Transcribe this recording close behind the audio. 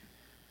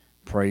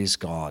Praise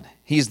God.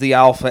 He's the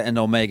Alpha and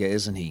Omega,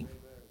 isn't he?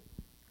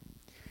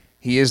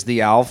 He is the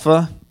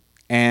Alpha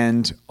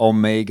and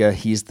Omega.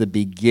 He's the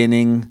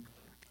beginning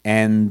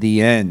and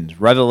the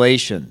end.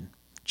 Revelation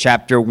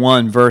chapter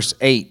 1, verse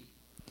 8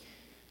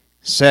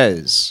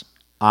 says,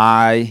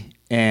 I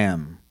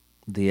am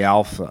the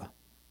Alpha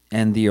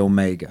and the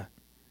Omega,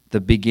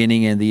 the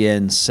beginning and the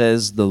end,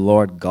 says the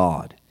Lord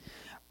God.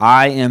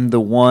 I am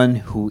the one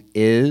who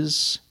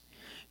is,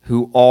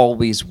 who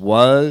always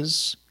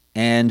was,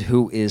 and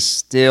who is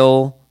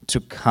still to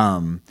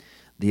come,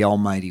 the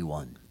Almighty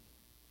One.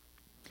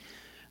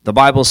 The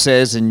Bible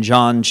says in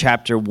John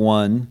chapter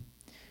 1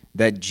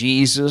 that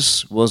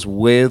Jesus was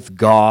with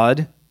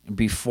God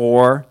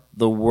before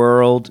the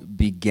world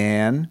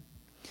began.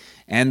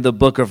 And the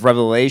book of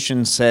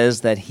Revelation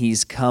says that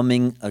he's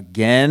coming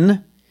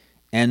again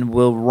and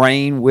will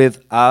reign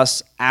with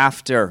us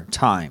after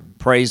time.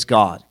 Praise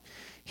God.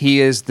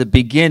 He is the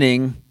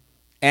beginning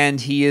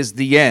and he is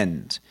the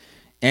end.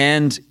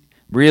 And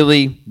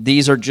really,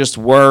 these are just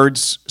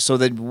words so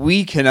that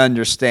we can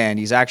understand.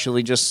 He's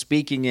actually just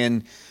speaking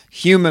in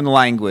human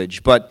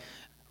language, but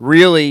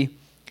really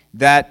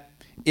that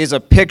is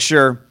a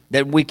picture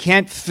that we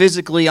can't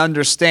physically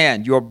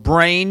understand. Your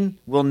brain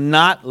will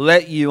not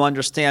let you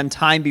understand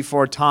time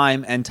before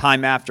time and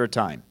time after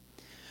time.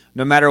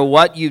 No matter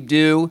what you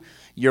do,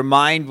 your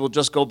mind will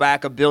just go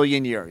back 1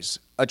 billion years,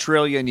 1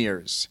 trillion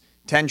years,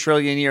 10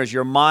 trillion years.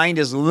 Your mind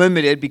is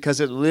limited because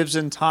it lives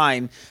in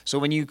time. So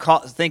when you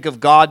think of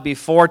God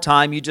before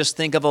time, you just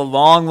think of a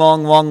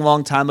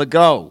long time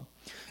ago.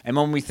 And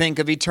when we think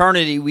of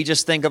eternity, we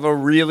just think of a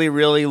really,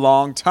 really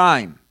long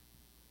time.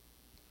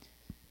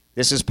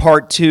 This is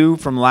part 2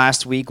 from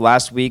last week.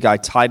 Last week I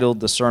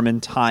titled the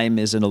sermon, Time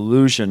is an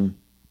Illusion.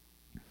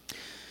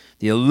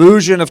 The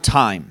illusion of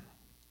time.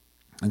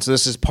 And so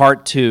this is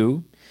part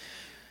 2.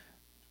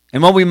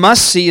 And what we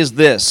must see is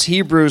this,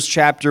 Hebrews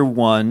chapter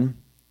 1,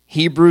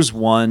 Hebrews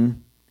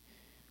 1,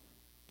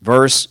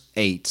 verse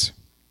 8.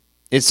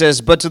 It says,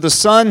 but to the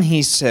Son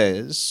he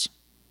says,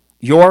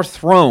 your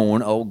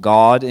throne, O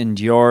God,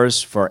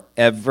 endures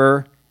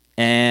forever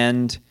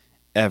and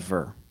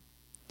ever.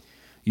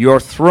 Your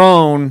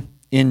throne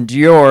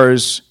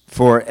endures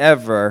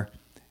forever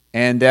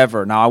and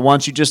ever. Now, I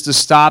want you just to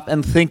stop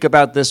and think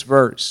about this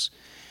verse.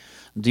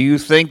 Do you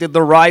think that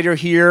the writer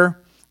here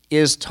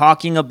is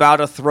talking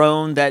about a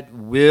throne that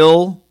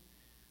will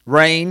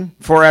reign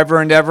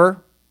forever and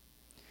ever?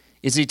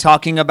 Is he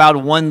talking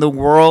about when the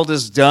world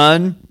is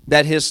done,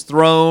 that his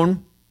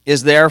throne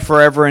is there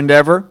forever and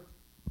ever?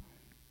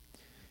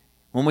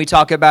 When we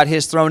talk about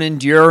his throne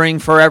enduring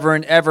forever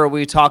and ever, are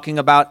we talking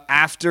about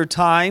after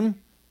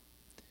time?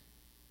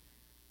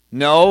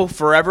 No,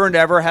 forever and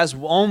ever has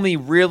only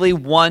really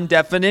one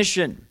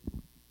definition.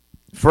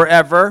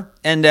 Forever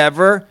and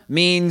ever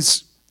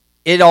means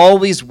it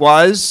always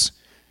was,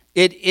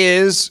 it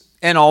is,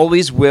 and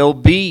always will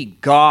be.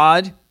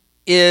 God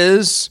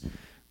is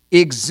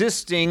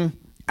existing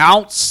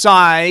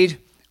outside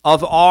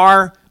of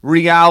our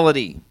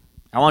reality.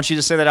 I want you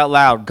to say that out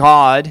loud.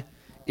 God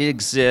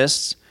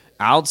exists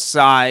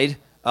outside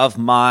of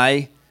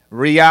my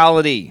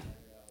reality.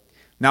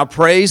 Now,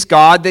 praise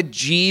God that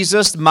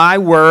Jesus, my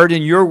word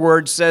and your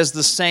word says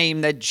the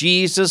same, that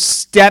Jesus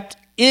stepped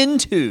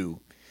into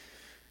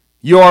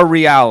your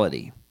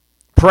reality.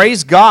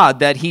 Praise God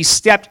that he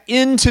stepped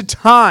into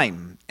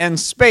time and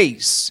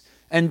space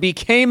and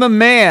became a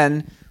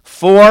man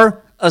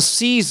for a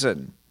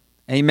season.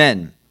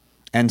 Amen.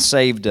 And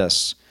saved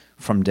us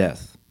from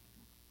death.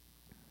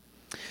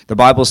 The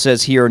Bible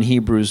says here in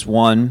Hebrews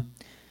 1,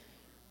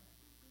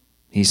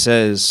 he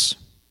says,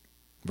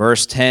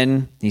 verse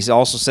 10, he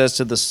also says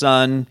to the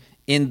Son,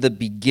 in the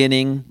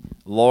beginning,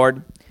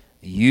 Lord,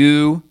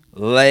 you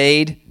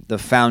laid the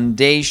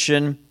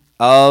foundation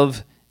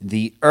of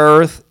the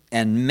earth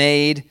and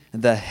made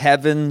the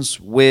heavens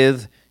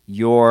with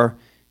your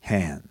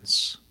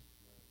hands.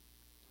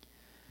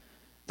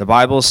 The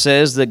Bible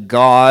says that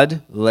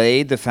God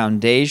laid the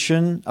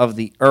foundation of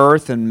the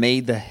earth and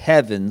made the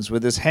heavens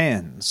with his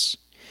hands.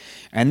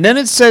 And then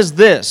it says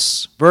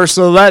this, verse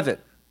 11.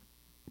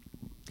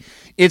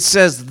 It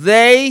says,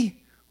 they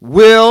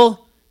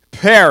will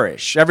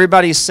perish.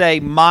 Everybody say,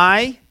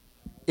 my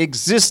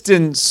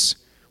existence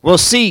will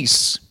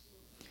cease.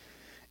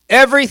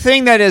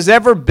 Everything that has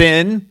ever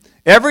been,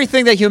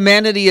 everything that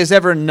humanity has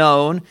ever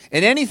known,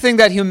 and anything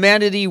that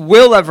humanity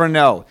will ever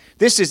know.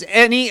 This is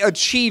any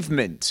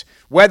achievement,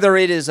 whether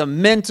it is a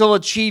mental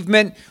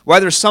achievement,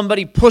 whether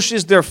somebody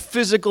pushes their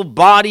physical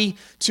body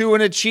to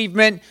an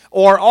achievement,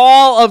 or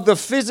all of the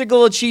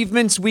physical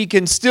achievements we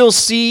can still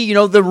see,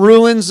 the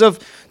ruins of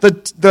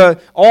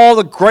all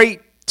the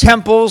great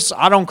temples.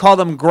 I don't call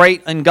them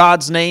great in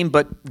God's name,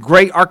 but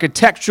great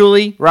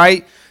architecturally,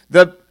 right?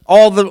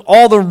 All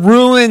the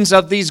ruins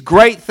of these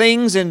great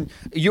things, and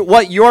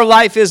what your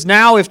life is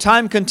now, if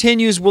time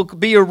continues, will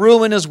be a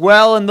ruin as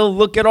well. And they'll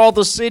look at all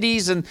the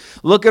cities and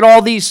look at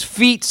all these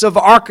feats of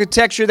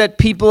architecture that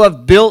people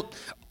have built.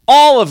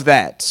 All of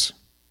that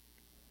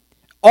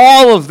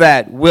All of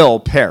that will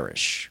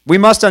perish. We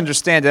must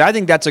understand it. I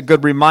think that's a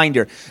good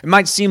reminder. It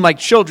might seem like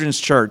children's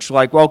church,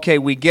 like, well, okay,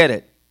 we get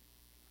it.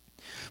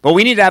 But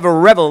we need to have a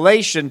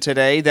revelation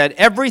today that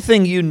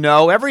everything you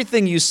know,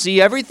 everything you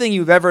see, everything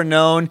you've ever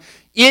known,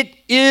 it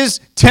is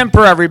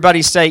temporary.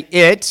 Everybody say,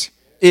 it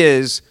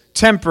is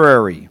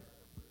temporary.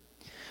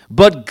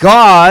 But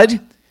God,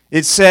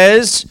 it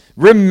says,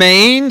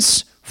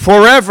 remains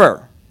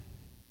forever.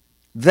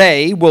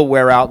 They will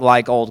wear out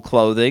like old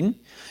clothing.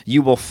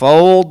 You will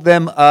fold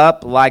them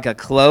up like a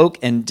cloak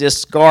and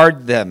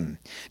discard them.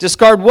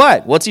 Discard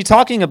what? What's he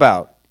talking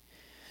about?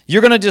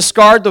 You're going to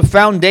discard the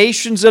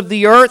foundations of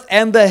the earth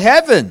and the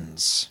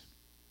heavens.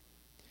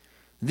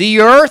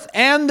 The earth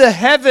and the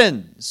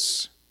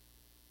heavens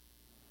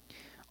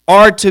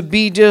are to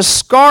be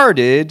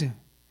discarded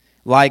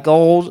like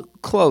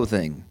old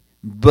clothing.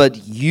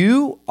 But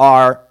you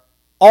are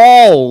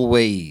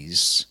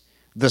always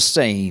the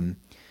same.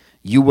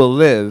 You will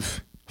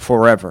live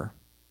forever.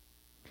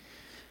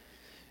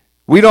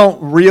 We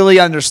don't really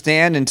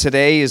understand, and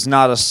today is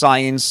not a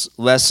science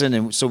lesson,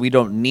 and so we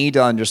don't need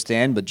to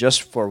understand, but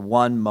just for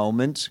one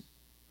moment,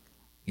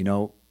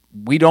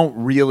 we don't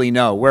really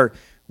know.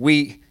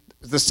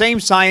 The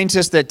same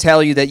scientists that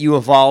tell you that you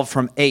evolved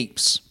from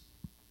apes,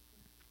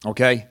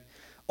 okay,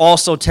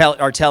 also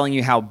are telling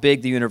you how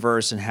big the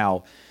universe and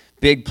how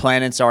big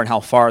planets are and how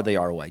far they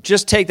are away.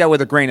 Just take that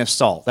with a grain of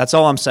salt. That's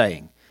all I'm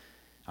saying.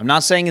 I'm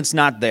not saying it's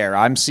not there.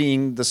 I'm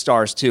seeing the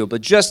stars too,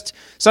 but just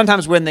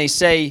sometimes when they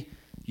say,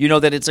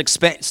 that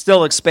it's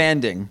still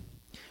expanding.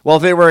 Well,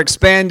 if they were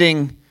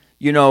expanding,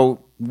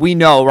 we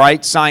know,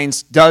 right?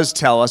 Science does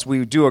tell us,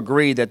 we do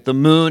agree that the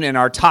moon and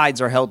our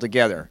tides are held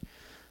together.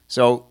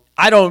 So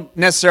I don't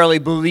necessarily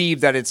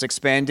believe that it's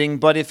expanding,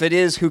 but if it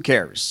is, who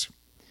cares?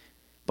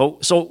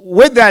 So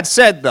with that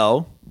said,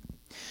 though,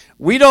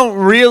 we don't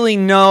really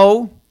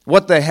know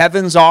what the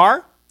heavens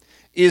are.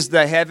 Is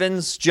the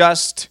heavens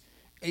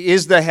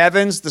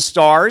the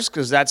stars?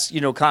 Because that's,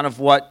 kind of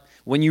what,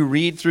 when you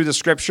read through the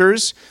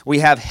scriptures, we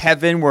have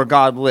heaven where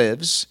God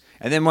lives.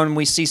 And then when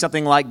we see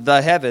something like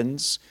the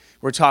heavens,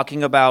 we're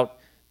talking about,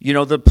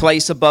 the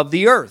place above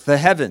the earth, the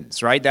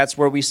heavens, right? That's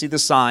where we see the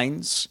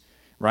signs,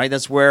 right?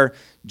 That's where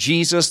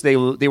Jesus, they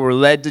were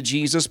led to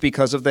Jesus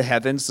because of the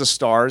heavens, the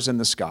stars, and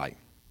the sky.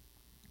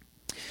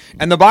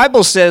 And the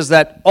Bible says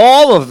that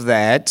all of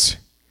that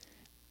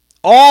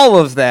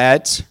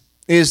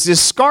is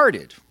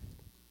discarded.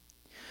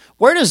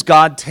 Where does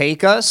God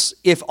take us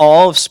if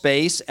all of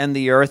space and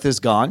the earth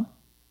is gone?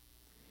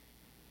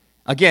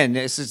 Again,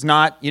 this is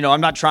not,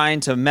 I'm not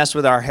trying to mess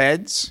with our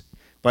heads,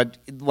 but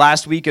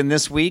last week and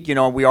this week,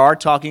 we are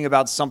talking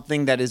about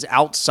something that is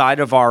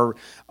outside of our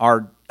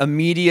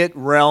immediate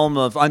realm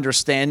of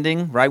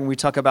understanding, right? When we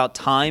talk about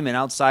time and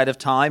outside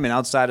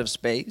of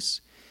space.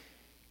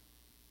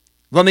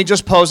 Let me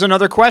just pose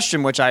another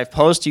question, which I've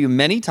posed to you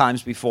many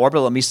times before,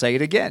 but let me say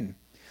it again.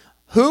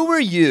 Who were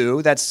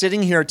you that's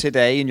sitting here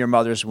today in your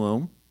mother's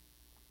womb?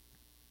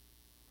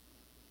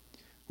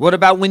 What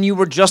about when you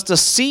were just a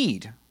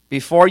seed?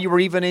 Before you were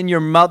even in your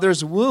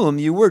mother's womb,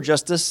 you were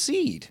just a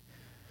seed.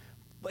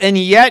 And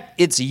yet,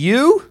 it's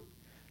you,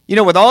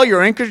 with all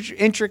your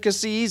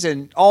intricacies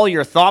and all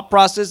your thought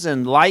process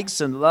and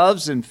likes and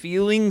loves and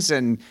feelings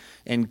and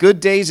good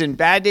days and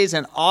bad days,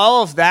 and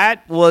all of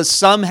that was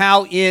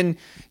somehow in,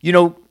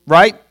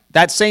 right?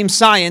 That same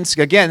science,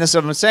 again, this is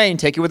what I'm saying,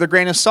 take it with a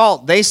grain of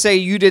salt. They say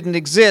you didn't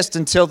exist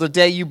until the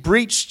day you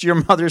breached your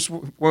mother's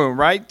womb,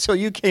 right? Till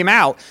you came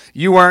out.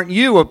 You weren't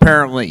you,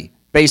 apparently,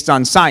 based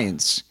on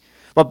science.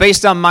 But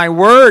based on my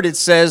word, it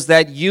says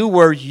that you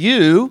were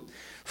you,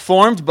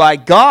 formed by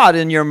God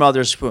in your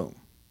mother's womb.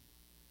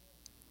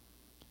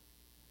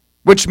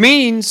 Which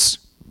means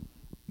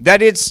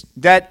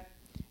that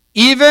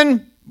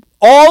even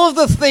all of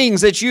the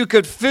things that you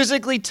could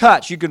physically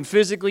touch, you can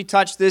physically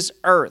touch this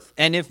earth.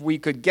 And if we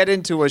could get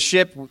into a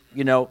ship,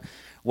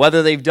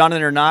 whether they've done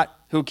it or not,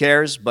 who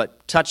cares?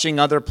 But touching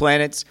other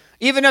planets,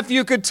 even if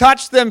you could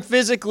touch them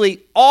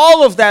physically,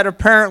 all of that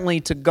apparently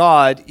to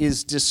God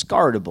is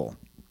discardable.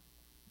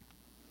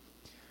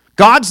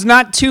 God's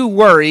not too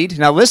worried.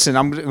 Now listen,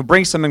 I'm going to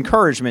bring some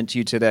encouragement to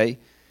you today,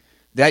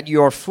 that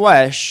your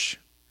flesh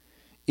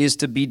is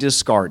to be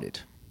discarded.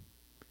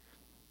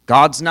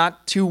 God's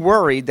not too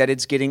worried that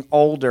it's getting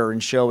older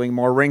and showing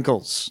more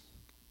wrinkles.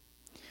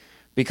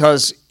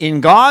 Because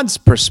in God's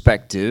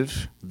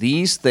perspective,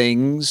 these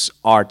things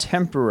are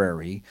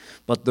temporary,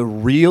 but the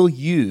real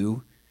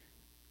you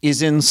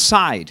is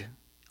inside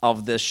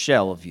of this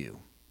shell of you.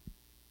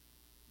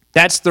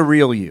 That's the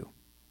real you.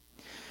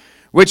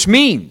 Which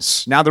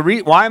means, now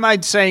why am I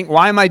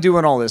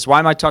doing all this? Why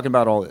am I talking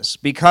about all this?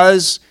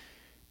 Because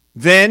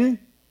then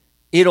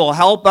it'll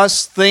help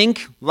us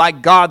think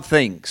like God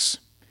thinks.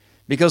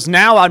 Because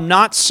now I'm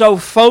not so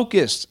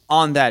focused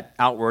on that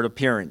outward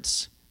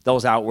appearance,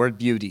 those outward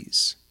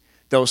beauties,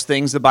 those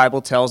things the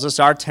Bible tells us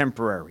are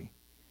temporary.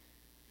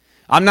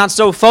 I'm not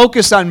so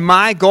focused on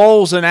my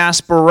goals and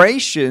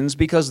aspirations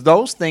because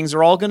those things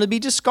are all going to be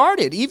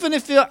discarded. Even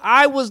if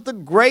I was the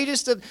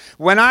greatest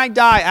when I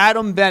die,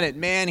 Adam Bennett,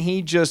 man,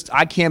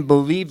 I can't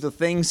believe the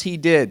things he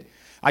did.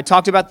 I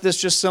talked about this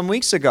just some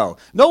weeks ago.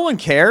 No one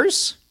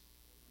cares.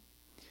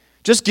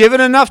 Just give it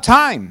enough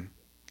time.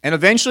 And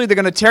eventually they're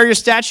going to tear your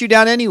statue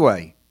down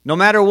anyway, no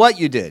matter what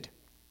you did.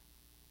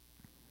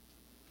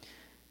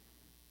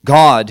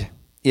 God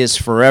is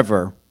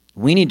forever.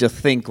 We need to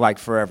think like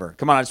forever.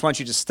 Come on, I just want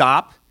you to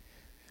stop.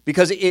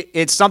 Because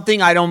it's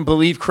something I don't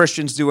believe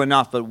Christians do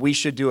enough, but we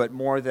should do it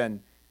more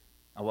than,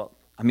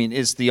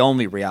 it's the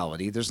only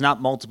reality. There's not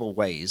multiple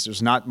ways.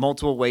 There's not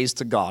multiple ways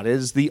to God. It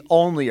is the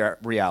only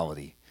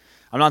reality.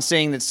 I'm not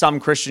saying that some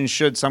Christians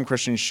should, some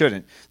Christians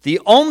shouldn't. The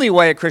only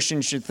way a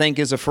Christian should think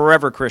is a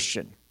forever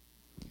Christian.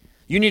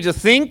 You need to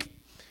think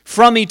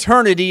from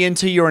eternity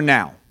into your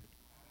now.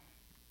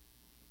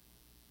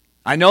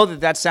 I know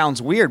that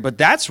sounds weird, but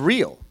that's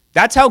real.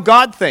 That's how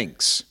God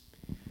thinks.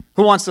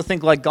 Who wants to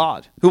think like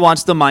God? Who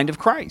wants the mind of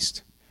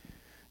Christ?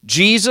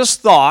 Jesus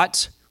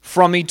thought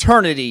from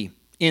eternity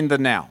in the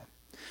now.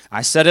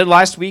 I said it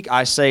last week.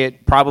 I say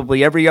it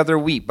probably every other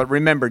week. But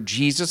remember,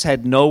 Jesus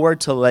had nowhere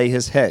to lay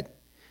his head,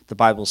 the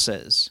Bible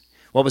says.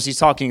 What was he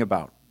talking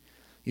about?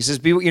 He says,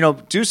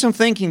 do some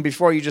thinking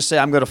before you just say,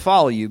 I'm going to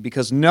follow you.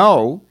 Because he's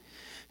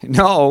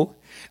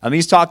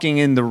talking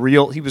in the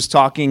real, he was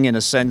talking in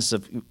a sense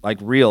of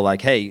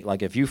hey,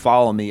 if you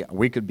follow me,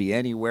 we could be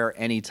anywhere,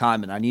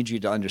 anytime, and I need you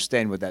to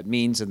understand what that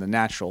means in the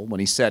natural when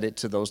he said it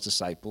to those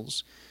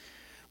disciples.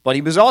 But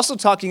he was also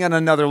talking on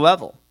another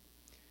level.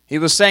 He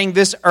was saying,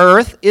 this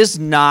earth is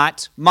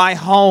not my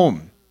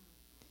home.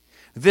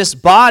 This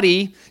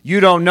body, you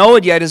don't know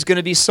it yet, is going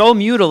to be so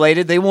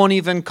mutilated, they won't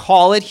even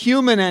call it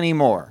human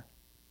anymore.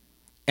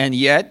 And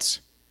yet,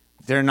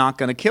 they're not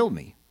going to kill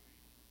me.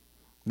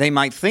 They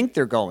might think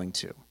they're going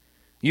to.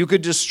 You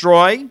could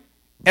destroy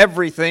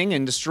everything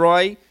and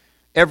destroy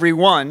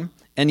everyone,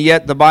 and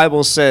yet the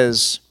Bible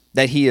says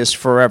that he is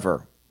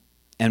forever,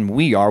 and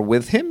we are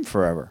with him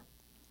forever.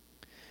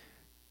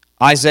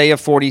 Isaiah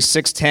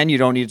 46:10, you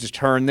don't need to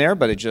turn there,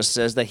 but it just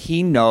says that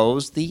he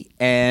knows the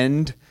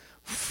end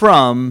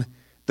from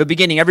the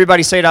beginning.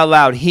 Everybody say it out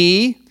loud.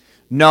 He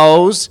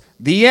knows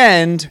the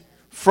end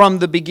from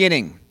the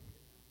beginning.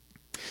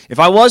 If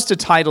I was to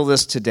title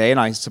this today, and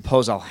I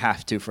suppose I'll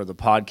have to for the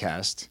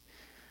podcast,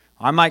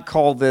 I might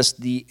call this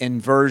the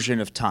inversion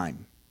of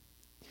time.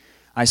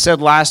 I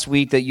said last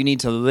week that you need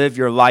to live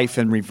your life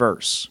in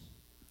reverse.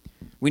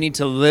 We need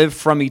to live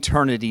from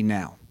eternity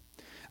now.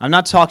 I'm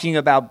not talking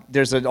about,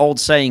 there's an old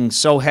saying,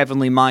 so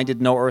heavenly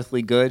minded, no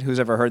earthly good. Who's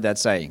ever heard that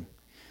saying?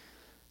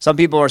 Some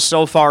people are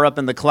so far up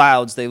in the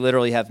clouds, they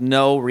literally have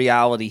no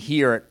reality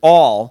here at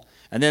all,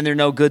 and then they're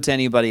no good to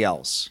anybody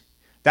else.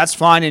 That's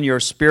fine in your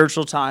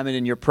spiritual time and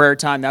in your prayer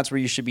time. That's where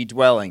you should be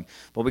dwelling.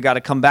 But we got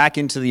to come back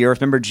into the earth.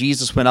 Remember,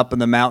 Jesus went up in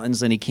the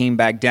mountains and he came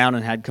back down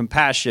and had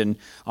compassion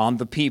on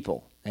the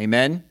people.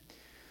 Amen?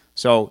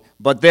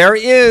 But there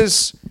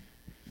is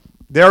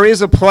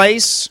a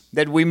place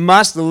that we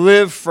must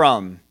live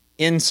from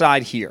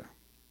inside here.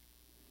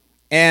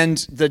 And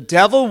the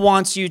devil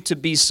wants you to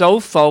be so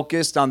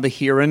focused on the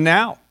here and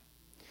now.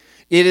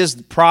 It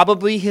is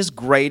probably his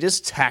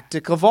greatest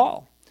tactic of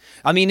all.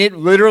 It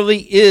literally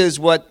is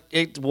what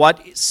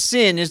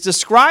sin is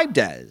described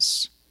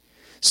as.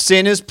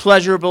 Sin is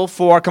pleasurable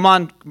for, come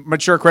on,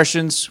 mature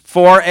Christians,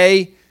 for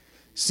a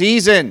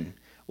season.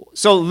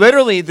 So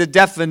literally the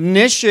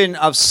definition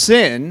of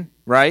sin,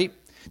 right,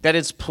 that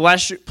its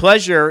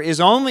pleasure is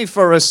only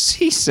for a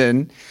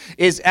season,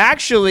 is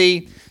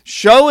actually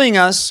showing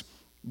us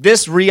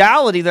this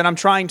reality that I'm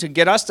trying to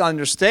get us to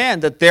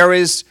understand, that there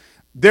is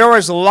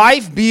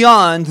life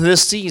beyond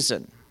this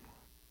season.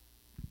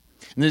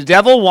 And the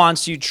devil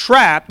wants you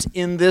trapped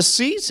in this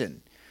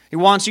season. He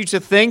wants you to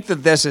think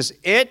that this is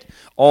it,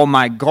 all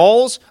my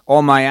goals,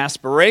 all my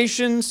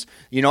aspirations.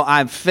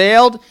 I've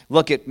failed.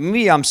 Look at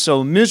me, I'm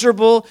so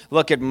miserable.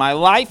 Look at my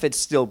life, it's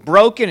still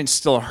broken, it's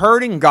still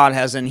hurting. God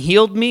hasn't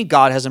healed me.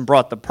 God hasn't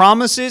brought the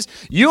promises.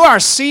 You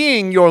are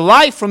seeing your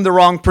life from the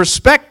wrong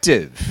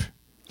perspective.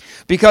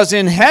 Because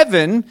in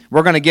heaven,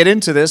 we're going to get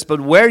into this,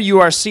 but where you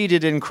are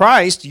seated in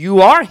Christ,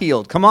 you are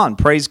healed. Come on,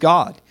 praise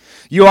God.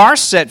 You are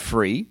set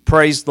free,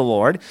 praise the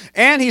Lord.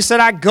 And he said,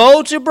 I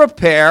go to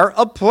prepare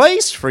a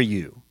place for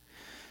you.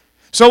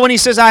 So when he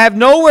says, I have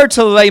nowhere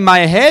to lay my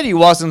head, he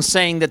wasn't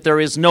saying that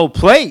there is no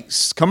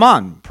place. Come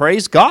on,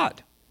 praise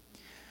God.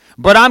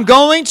 But I'm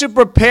going to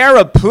prepare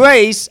a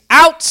place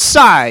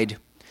outside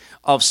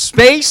of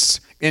space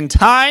and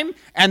time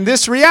and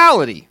this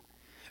reality.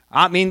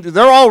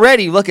 They're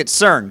already, look at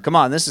CERN. Come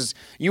on,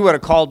 you would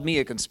have called me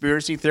a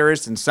conspiracy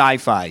theorist in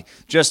sci-fi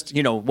just,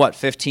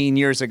 15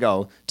 years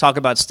ago. Talk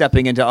about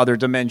stepping into other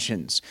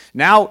dimensions.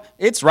 Now,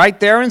 it's right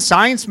there in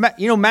science,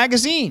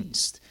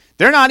 magazines.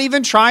 They're not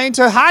even trying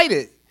to hide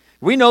it.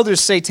 We know there's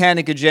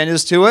satanic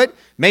agendas to it.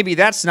 Maybe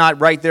that's not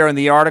right there in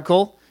the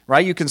article,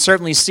 right? You can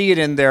certainly see it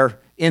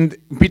in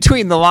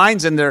between the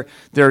lines, and their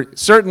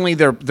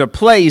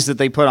plays that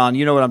they put on.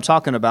 You know what I'm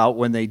talking about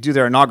when they do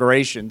their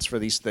inaugurations for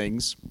these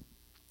things.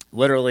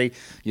 Literally,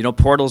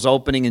 portals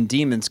opening and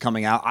demons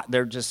coming out.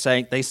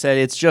 They said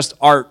it's just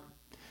art.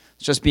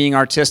 It's just being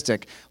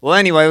artistic. Well,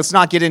 anyway, let's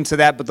not get into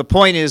that. But the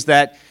point is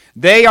that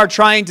they are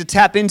trying to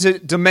tap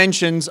into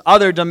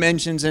other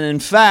dimensions. And in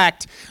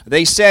fact,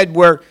 they said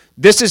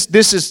this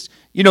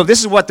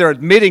is what they're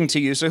admitting to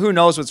you. So who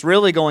knows what's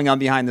really going on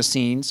behind the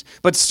scenes.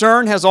 But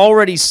CERN has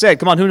already said,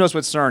 come on, who knows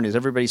what CERN is?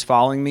 Everybody's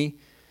following me,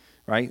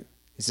 right?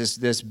 It's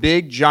this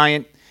big,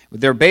 giant,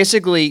 they're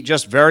basically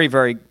just very,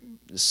 very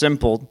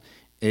simple.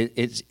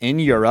 It's in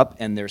Europe,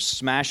 and they're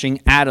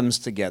smashing atoms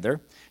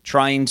together,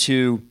 trying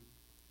to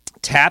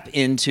tap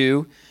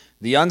into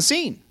the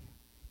unseen.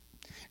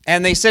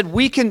 And they said,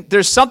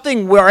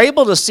 we're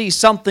able to see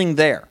something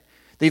there.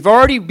 They've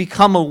already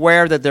become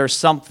aware that there's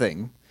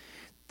something.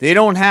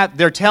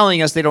 They're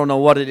telling us they don't know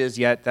what it is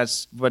yet.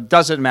 That's what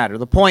doesn't matter.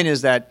 The point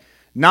is that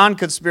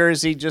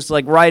non-conspiracy, just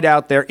like right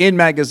out there in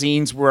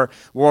magazines,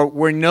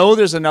 we know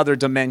there's another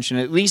dimension,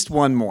 at least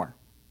one more.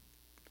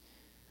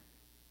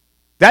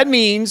 That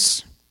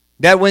means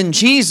that when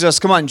Jesus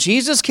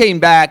came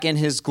back in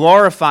his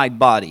glorified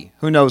body.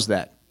 Who knows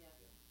that?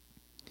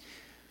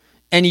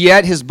 And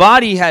yet his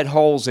body had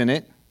holes in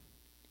it.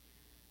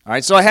 All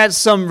right, so it had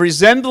some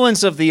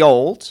resemblance of the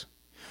old,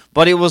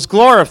 but it was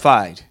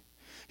glorified.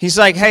 He's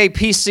like, hey,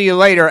 peace, see you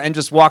later, and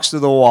just walks through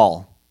the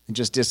wall and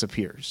just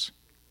disappears.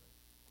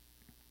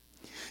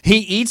 He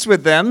eats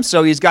with them,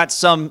 so he's got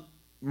some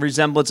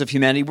resemblance of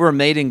humanity. We're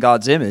made in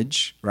God's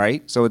image,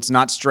 right? So it's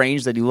not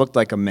strange that he looked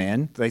like a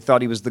man. They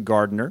thought he was the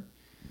gardener.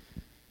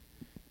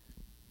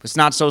 It's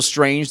not so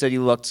strange that he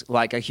looked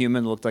like a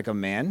human, looked like a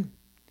man.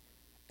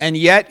 And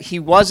yet, he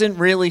wasn't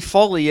really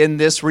fully in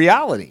this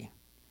reality.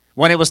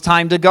 When it was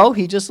time to go,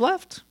 he just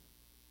left.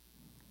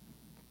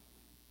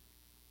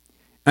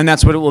 And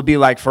that's what it will be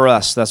like for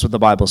us. That's what the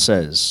Bible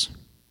says.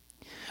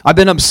 I've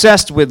been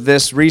obsessed with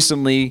this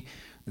recently,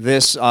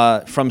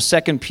 from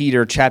 2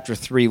 Peter chapter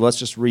 3. Let's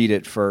just read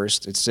it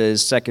first. It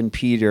says 2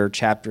 Peter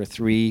chapter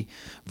 3,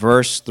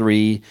 verse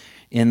 3,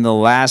 in the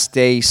last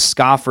day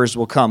scoffers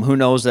will come. Who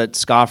knows that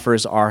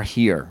scoffers are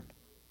here?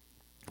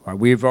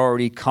 We've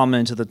already come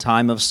into the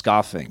time of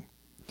scoffing.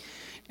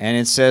 And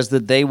it says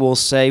that they will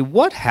say,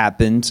 what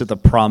happened to the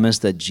promise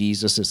that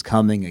Jesus is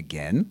coming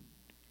again?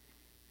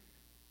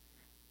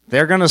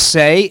 They're going to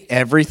say,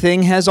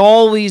 everything has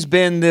always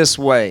been this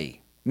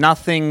way.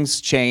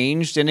 Nothing's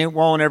changed, and it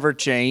won't ever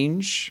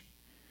change.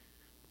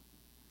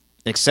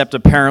 Except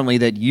apparently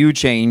that you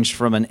changed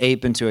from an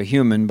ape into a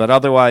human, but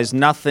otherwise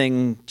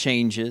nothing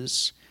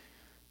changes.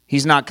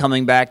 He's not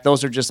coming back.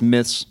 Those are just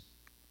myths.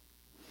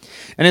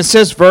 And it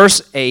says,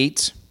 verse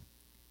 8,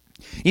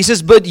 he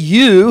says, but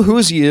you,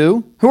 who's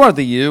you? Who are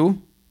the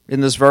you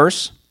in this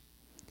verse?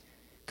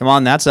 Come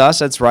on, that's us.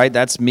 That's right.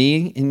 That's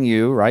me and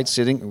you, right?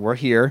 We're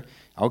here.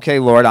 Okay,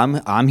 Lord,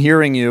 I'm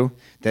hearing you.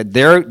 That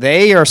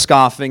they are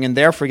scoffing and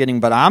they're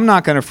forgetting, but I'm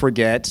not going to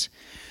forget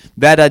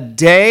that a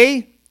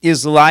day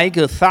is like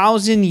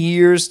 1,000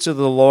 years to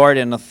the Lord,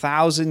 and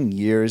 1,000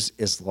 years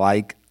is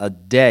like a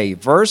day.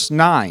 Verse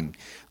 9,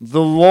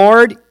 the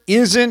Lord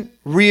isn't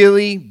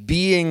really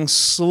being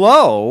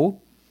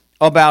slow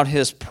about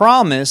his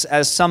promise,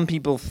 as some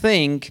people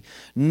think.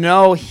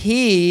 No,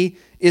 he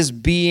is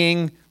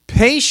being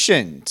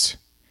patient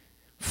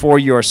for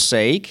your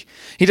sake.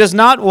 He does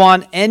not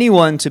want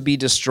anyone to be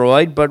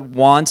destroyed, but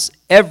wants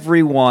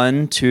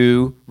everyone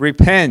to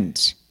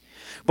repent.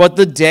 But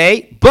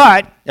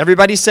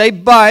everybody say,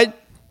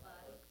 but.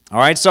 All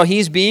right, so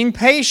he's being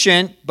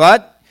patient,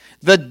 but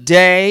the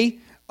day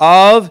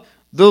of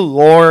the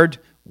Lord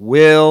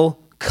will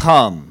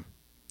come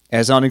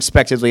as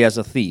unexpectedly as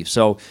a thief.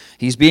 So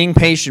he's being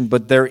patient,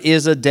 but there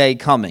is a day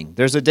coming.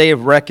 There's a day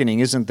of reckoning,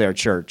 isn't there,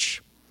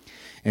 church?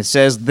 It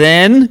says,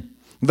 then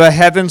the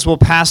heavens will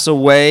pass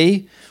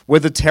away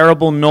with a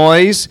terrible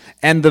noise,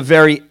 and the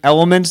very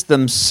elements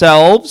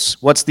themselves.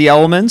 What's the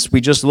elements?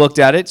 We just looked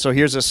at it. So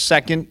here's a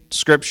second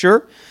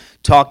scripture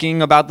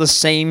talking about the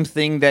same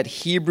thing that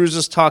Hebrews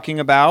is talking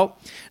about.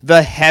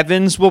 The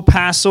heavens will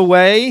pass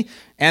away,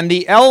 and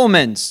the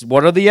elements.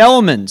 What are the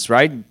elements,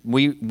 right?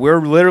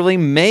 We're literally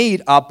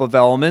made up of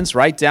elements,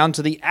 right down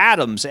to the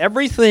atoms.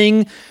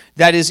 Everything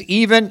that is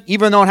even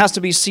though it has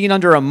to be seen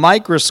under a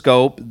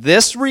microscope,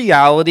 this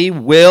reality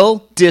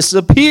will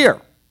disappear.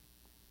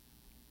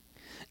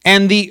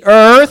 And the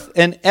earth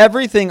and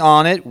everything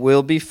on it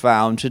will be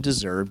found to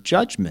deserve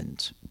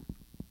judgment.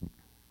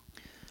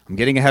 I'm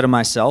getting ahead of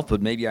myself,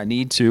 but maybe I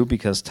need to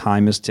because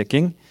time is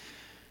ticking.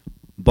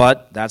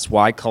 But that's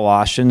why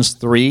Colossians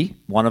 3,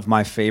 one of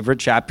my favorite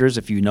chapters,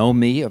 if you know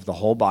me, of the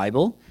whole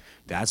Bible,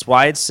 that's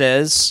why it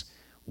says,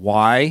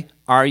 why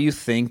are you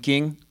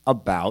thinking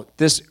about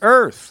this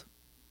earth?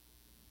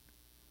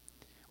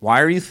 Why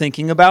are you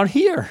thinking about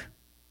here?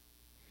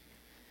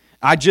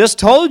 I just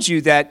told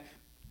you that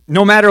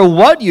no matter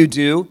what you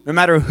do, no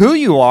matter who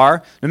you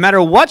are, no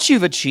matter what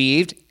you've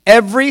achieved,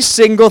 every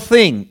single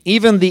thing,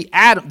 even the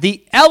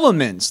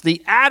elements,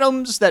 the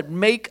atoms that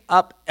make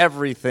up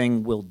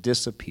everything will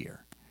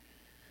disappear.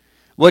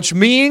 Which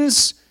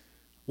means,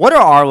 what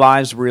are our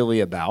lives really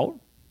about?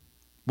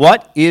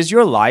 What is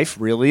your life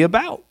really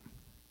about?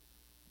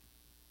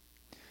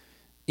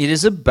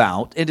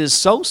 It is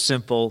so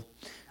simple.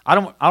 I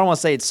don't want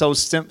to say it's so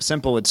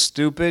simple it's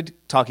stupid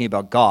talking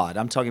about God.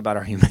 I'm talking about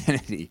our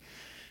humanity.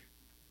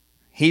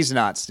 He's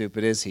not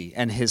stupid, is he?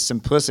 And his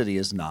simplicity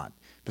is not.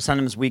 But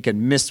sometimes we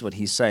can miss what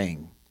he's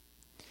saying.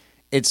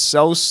 It's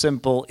so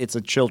simple, it's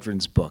a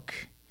children's book.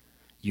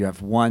 You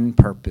have one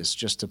purpose,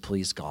 just to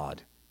please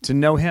God, to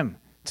know him,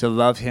 to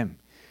love him.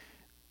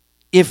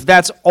 If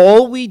that's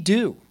all we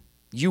do,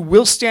 you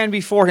will stand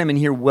before him and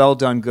hear, well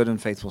done, good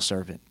and faithful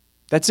servant.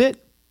 That's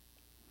it.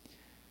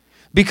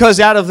 Because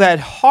out of that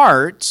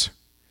heart,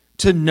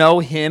 to know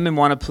him and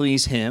want to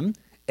please him,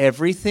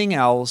 everything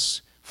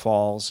else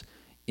falls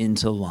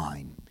into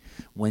line.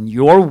 When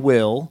your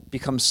will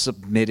becomes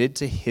submitted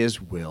to his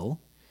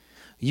will,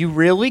 you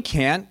really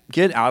can't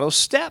get out of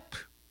step.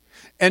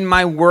 And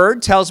my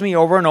word tells me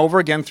over and over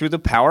again through the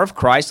power of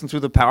Christ and through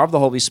the power of the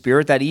Holy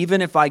Spirit that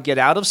even if I get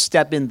out of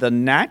step in the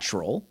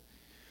natural,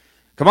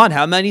 come on,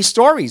 how many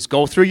stories?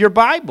 Go through your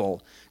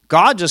Bible.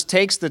 God just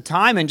takes the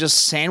time and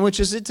just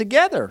sandwiches it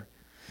together.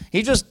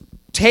 He just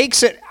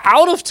takes it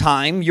out of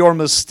time, your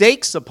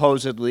mistake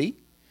supposedly.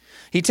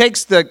 He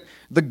takes the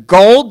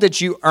gold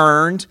that you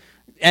earned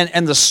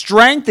and the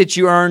strength that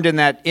you earned in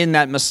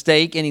that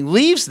mistake, and he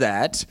leaves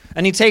that,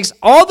 and he takes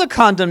all the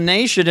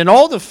condemnation and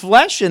all the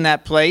flesh in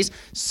that place,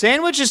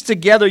 sandwiches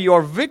together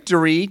your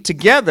victory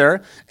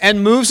together,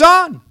 and moves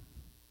on.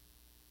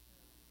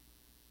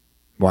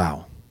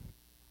 Wow.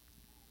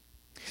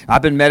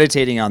 I've been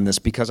meditating on this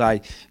because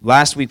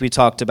last week we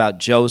talked about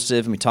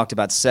Joseph, and we talked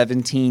about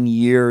 17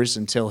 years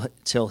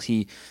until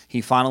he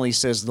finally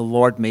says, the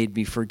Lord made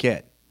me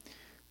forget.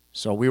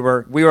 So we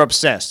were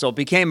obsessed. So it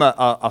became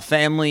a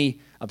family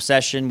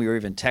obsession. We were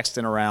even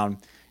texting around.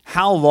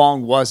 How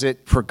long was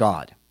it for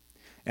God?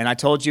 And I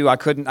told you I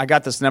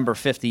got this number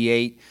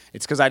 58.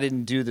 It's because I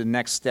didn't do the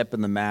next step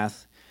in the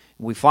math.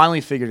 We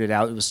finally figured it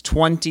out. It was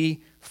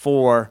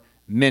 24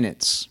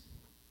 minutes.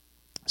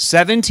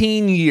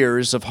 17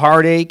 years of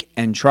heartache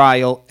and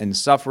trial and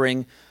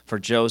suffering for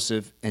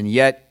Joseph, and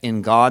yet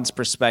in God's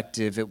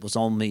perspective, it was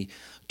only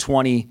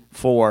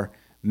 24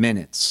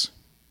 minutes.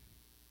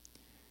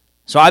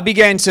 So I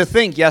began to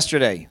think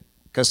yesterday,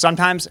 because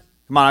sometimes,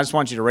 come on, I just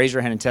want you to raise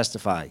your hand and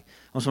testify. I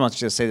just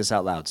want you to say this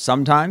out loud.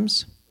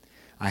 Sometimes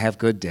I have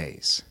good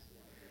days,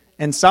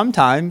 and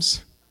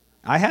sometimes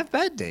I have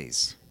bad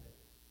days.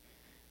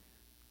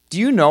 Do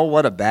you know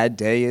what a bad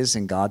day is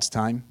in God's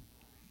time?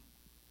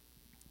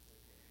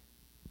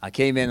 I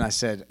came in and I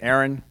said,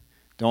 Aaron,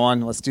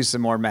 Dawn, let's do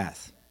some more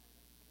math.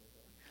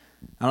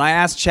 And I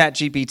asked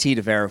ChatGPT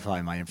to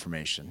verify my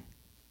information.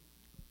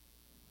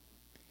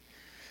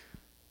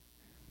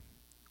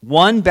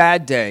 One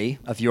bad day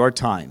of your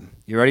time,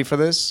 you ready for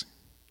this,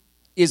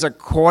 is a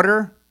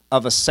quarter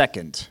of a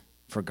second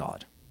for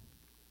God.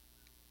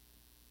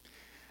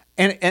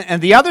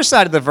 And the other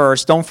side of the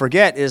verse, don't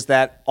forget, is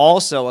that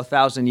also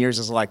 1,000 years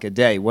is like a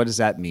day. What does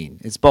that mean?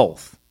 It's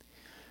both.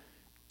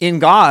 In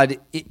God,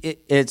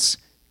 it's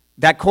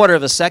that quarter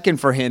of a second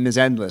for him is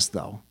endless,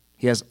 though.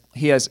 He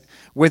has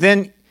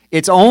within,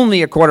 it's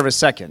only a quarter of a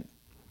second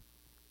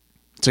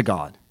to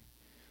God.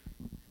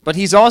 But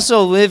he's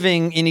also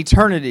living in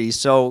eternity,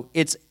 so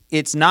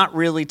it's not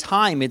really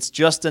time. It's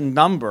just a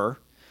number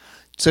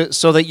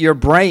so that your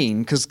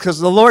brain, because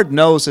the Lord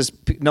knows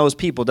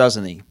people,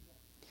 doesn't he?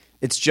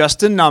 It's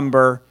just a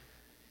number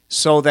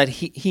so that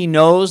he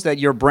knows that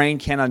your brain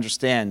can't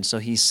understand. So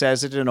he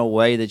says it in a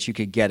way that you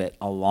could get it.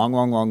 A long,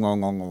 long, long, long,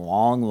 long,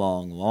 long,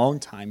 long, long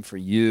time for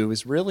you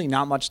is really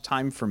not much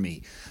time for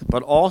me.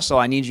 But also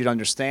I need you to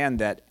understand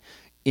that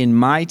in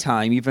my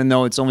time, even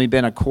though it's only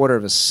been a quarter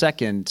of a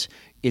second,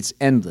 it's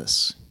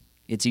endless.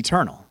 It's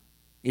eternal.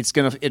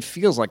 It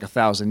feels like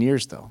 1,000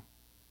 years, though.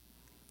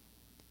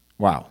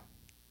 Wow.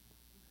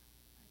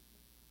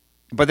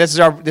 But this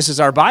is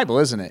our Bible,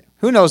 isn't it?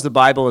 Who knows the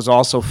Bible is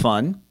also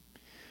fun?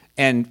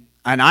 And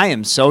I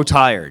am so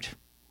tired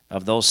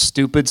of those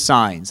stupid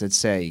signs that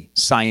say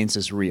science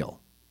is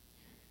real.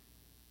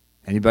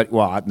 Anybody?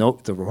 Well, no,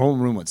 the whole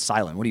room was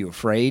silent. What are you,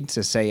 afraid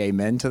to say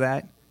amen to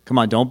that? Come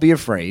on, don't be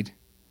afraid.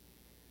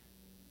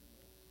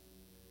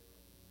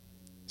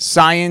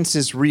 Science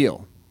is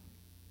real.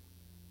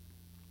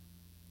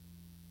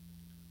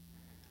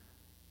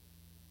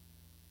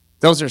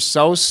 Those are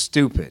so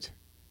stupid.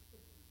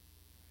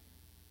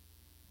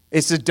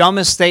 It's the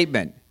dumbest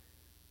statement.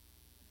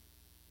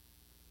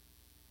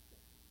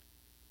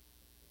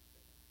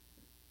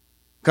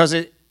 Because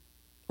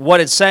what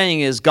it's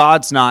saying is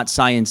God's not,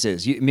 science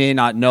is. You may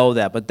not know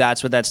that, but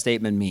that's what that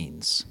statement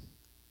means.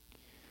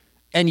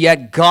 And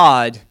yet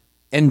God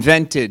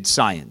invented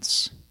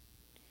science.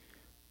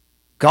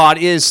 God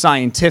is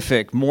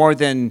scientific more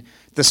than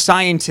the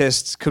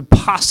scientists could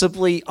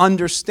possibly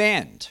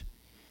understand.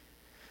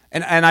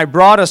 And I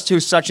brought us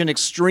to such an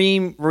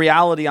extreme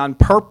reality on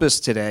purpose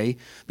today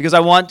because I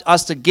want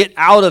us to get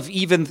out of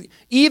even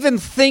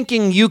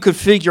thinking you could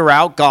figure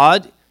out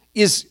God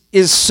is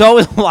so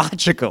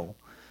illogical.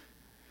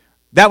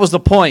 That was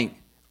the point.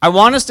 I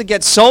want us to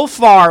get so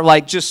far,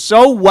 like just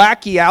so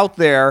wacky out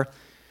there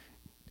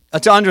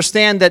to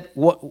understand that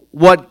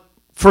what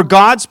for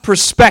God's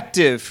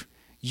perspective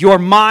your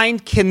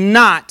mind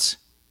cannot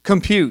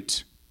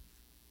compute.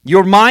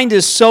 Your mind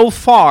is so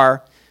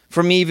far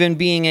from even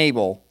being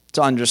able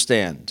to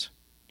understand.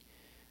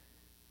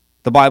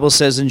 The Bible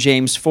says in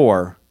James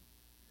 4,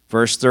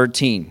 verse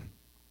 13,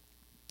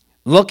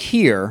 "Look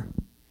here,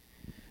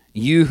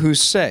 you who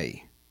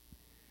say,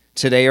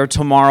 'Today or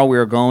tomorrow we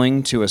are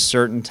going to a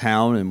certain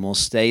town and we'll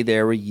stay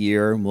there a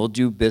year and we'll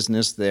do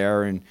business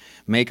there and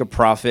make a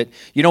profit.'"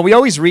 You know, we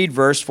always read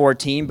verse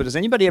 14, but does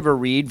anybody ever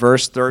read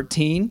verse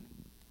 13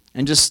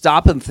 and just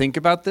stop and think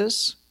about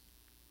this?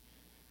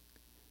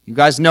 You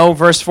guys know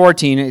verse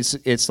 14,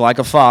 it's like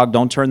a fog.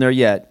 Don't turn there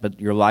yet, but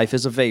your life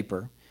is a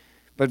vapor.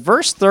 But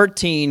verse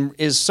 13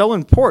 is so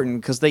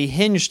important because they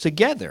hinge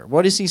together.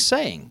 What is he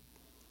saying?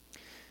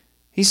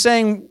 He's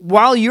saying,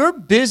 while you're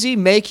busy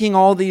making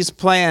all these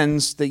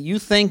plans that you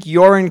think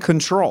you're in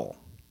control.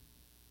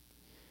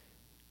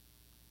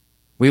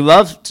 We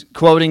love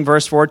quoting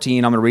verse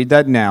 14. I'm going to read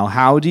that now.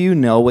 "How do you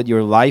know what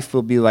your life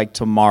will be like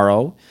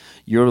tomorrow?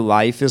 Your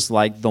life is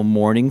like the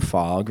morning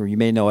fog," or you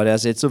may know it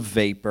as it's a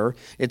vapor.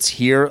 It's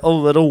here a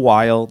little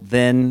while,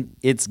 then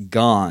it's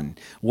gone.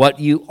 What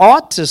you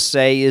ought to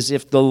say is,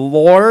 if the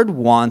Lord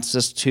wants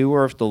us to,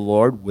 or if the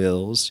Lord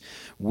wills,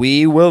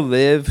 we will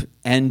live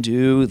and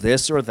do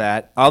this or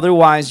that.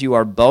 Otherwise, you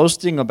are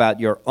boasting about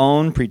your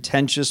own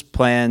pretentious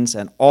plans,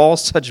 and all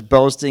such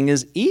boasting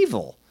is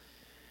evil.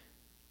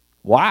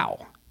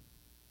 Wow.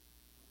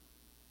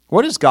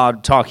 What is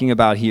God talking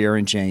about here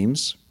in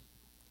James?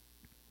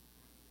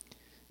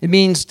 It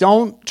means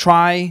don't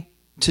try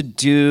to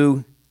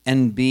do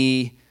and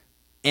be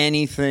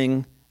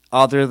anything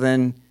other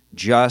than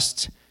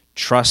just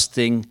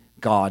trusting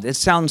God. It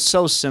sounds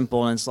so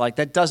simple, and it's like,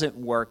 that doesn't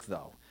work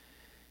though,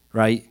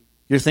 right?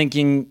 You're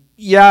thinking,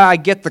 yeah, I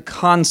get the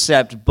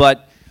concept,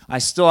 but I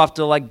still have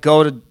to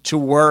go to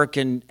work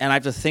and I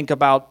have to think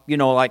about,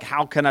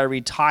 how can I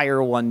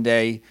retire one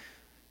day?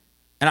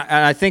 And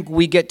I think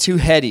we get too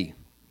heady.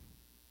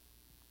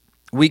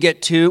 We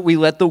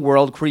let the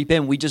world creep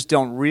in. We just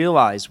don't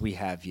realize we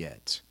have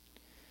yet.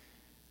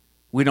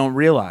 We don't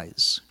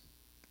realize.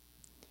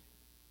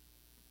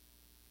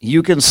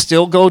 You can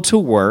still go to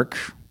work,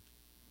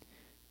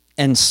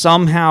 and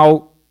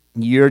somehow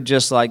you're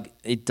just like,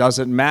 it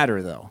doesn't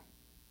matter though.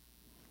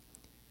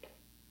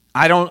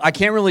 I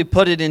can't really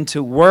put it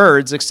into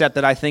words, except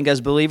that I think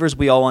as believers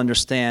we all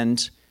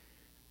understand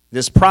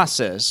this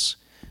process.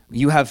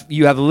 You have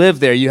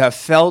lived there. You have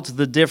felt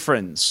the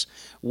difference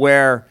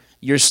where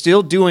you're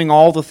still doing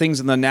all the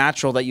things in the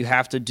natural that you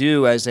have to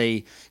do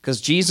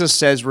because Jesus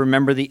says,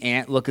 remember the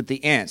ant, look at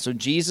the ant. So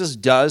Jesus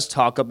does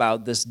talk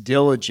about this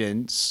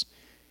diligence.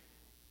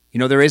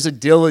 There is a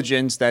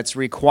diligence that's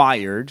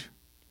required.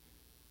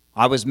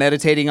 I was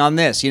meditating on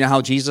this. You know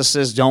how Jesus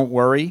says, don't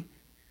worry,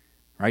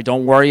 right?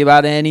 Don't worry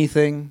about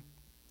anything.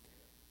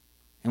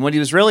 And what he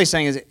was really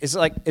saying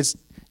is,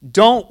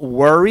 don't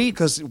worry,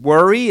 because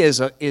worry is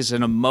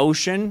an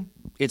emotion.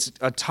 It's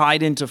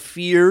tied into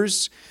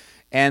fears.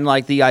 And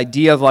the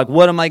idea of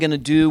what am I going to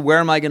do? Where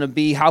am I going to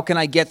be? How can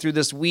I get through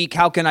this week?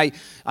 I'm going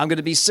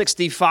to be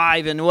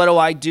 65 and what do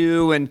I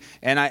do? And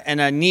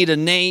I need a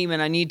name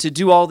and I need to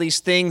do all these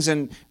things.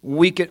 And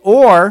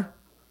or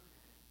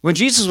when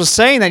Jesus was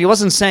saying that, he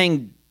wasn't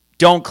saying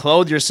don't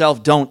clothe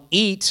yourself, don't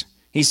eat.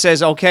 He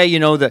says, okay,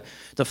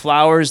 the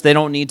flowers, they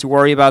don't need to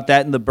worry about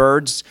that, and the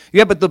birds.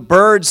 Yeah, but the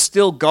bird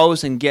still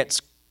goes and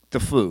gets the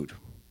food,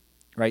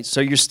 right?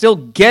 So you're still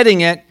getting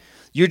it.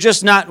 You're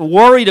just not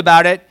worried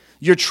about it.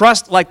 Your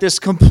trust, this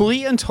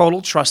complete and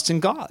total trust in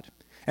God.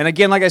 And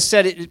again, like I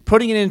said,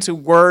 putting it into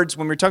words,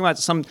 when we're talking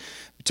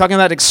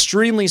about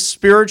extremely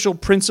spiritual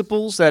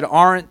principles that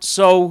aren't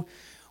so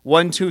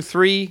 1, 2,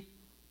 3.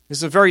 This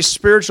is a very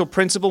spiritual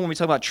principle when we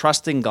talk about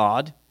trusting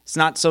God. It's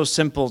not so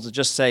simple to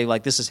just say,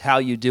 this is how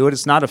you do it.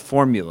 It's not a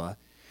formula.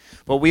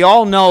 But we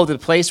all know the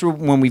place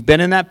when we've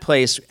been in that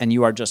place and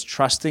you are just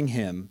trusting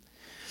Him,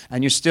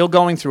 and you're still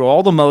going through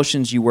all the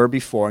motions you were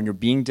before, and you're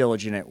being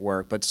diligent at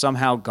work, but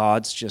somehow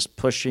God's just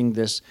pushing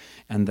this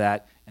and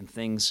that and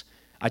things.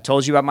 I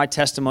told you about my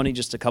testimony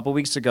just a couple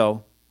weeks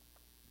ago,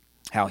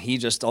 how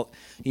he's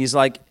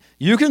like,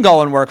 you can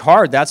go and work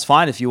hard. That's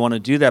fine if you want to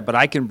do that, but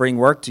I can bring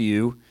work to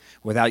you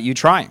without you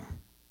trying.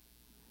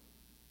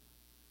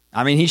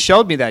 I mean, he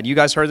showed me that. You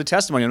guys heard the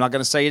testimony. I'm not going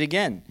to say it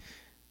again.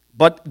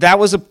 But that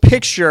was a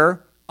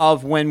picture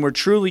of when we're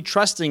truly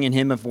trusting in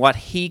Him, of what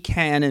He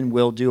can and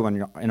will do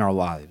in our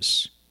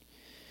lives.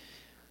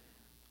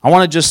 I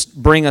want to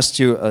just bring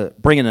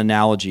an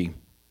analogy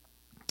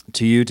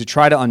to you to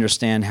try to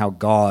understand how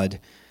God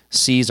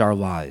sees our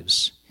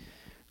lives.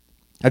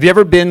 Have you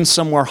ever been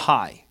somewhere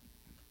high?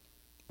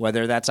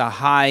 Whether that's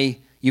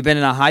you've been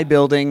in a high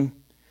building,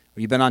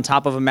 or you've been on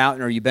top of a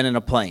mountain, or you've been in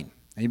a plane.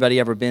 Anybody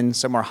ever been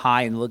somewhere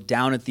high and looked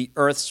down at the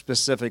earth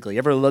specifically?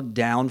 Ever looked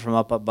down from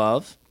up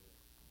above?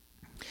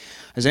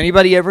 Has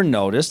anybody ever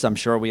noticed, I'm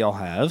sure we all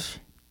have,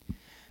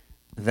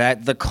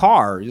 that the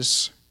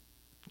cars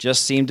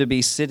just seem to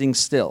be sitting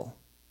still?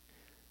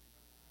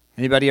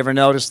 Anybody ever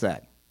noticed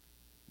that?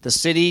 The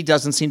city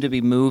doesn't seem to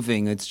be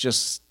moving. It's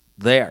just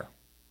there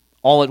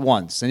all at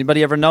once.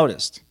 Anybody ever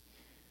noticed?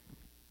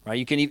 right?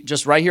 You can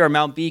just right here on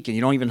Mount Beacon,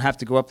 you don't even have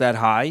to go up that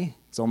high.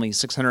 It's only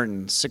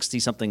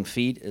 660-something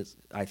feet,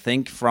 I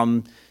think,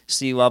 from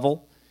sea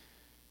level,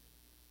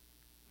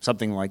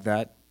 something like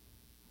that,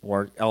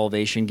 or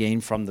elevation gain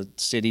from the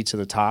city to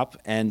the top.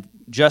 And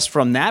just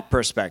from that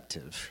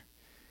perspective,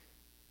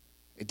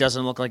 it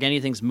doesn't look like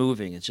anything's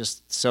moving. It's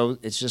just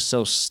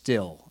so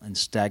still and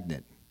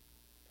stagnant.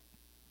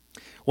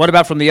 What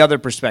about from the other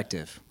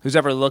perspective? Who's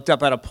ever looked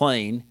up at a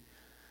plane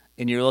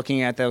and you're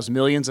looking at those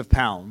millions of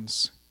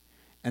pounds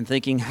and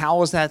thinking,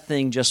 how is that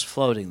thing just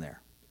floating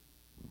there?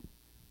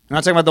 I'm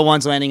not talking about the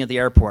ones landing at the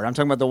airport. I'm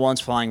talking about the ones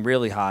flying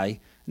really high,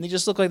 and they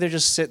just look like they're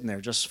just sitting there,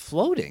 just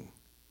floating.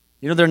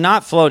 You know, they're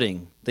not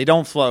floating. They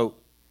don't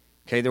float.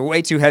 Okay, they're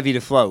way too heavy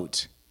to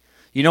float.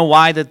 You know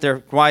why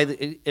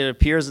it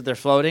appears that they're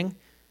floating?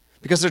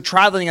 Because they're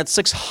traveling at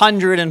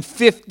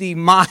 650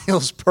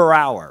 miles per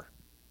hour.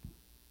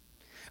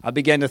 I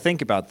began to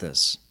think about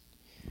this.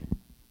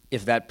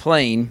 If that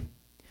plane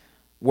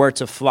were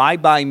to fly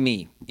by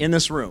me in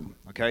this room,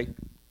 okay,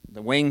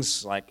 the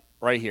wings like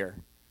right here,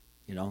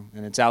 you know,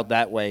 and it's out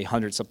that way,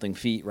 100-something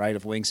feet, right,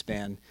 of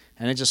wingspan,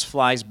 and it just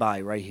flies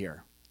by right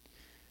here.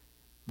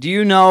 Do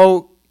you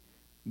know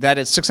that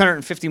at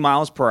 650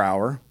 miles per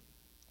hour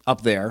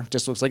up there,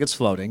 just looks like it's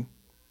floating,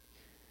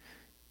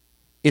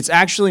 it's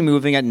actually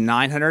moving at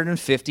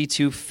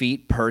 952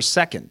 feet per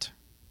second,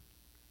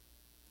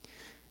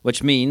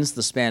 which means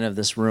the span of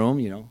this room,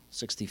 you know,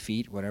 60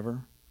 feet,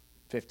 whatever,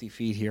 50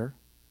 feet here.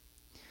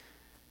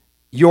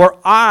 Your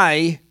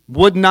eye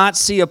would not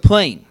see a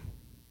plane.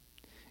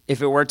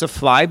 If it were to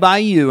fly by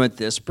you at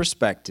this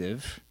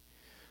perspective,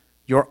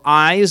 your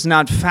eye is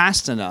not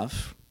fast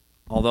enough,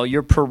 although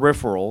your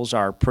peripherals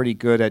are pretty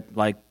good at,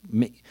 like,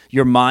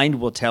 your mind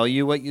will tell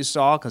you what you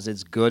saw because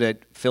it's good at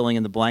filling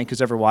in the blank.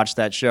 Who's ever watched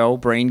that show,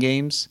 Brain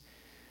Games?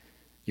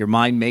 Your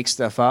mind makes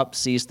stuff up,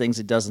 sees things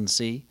it doesn't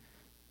see.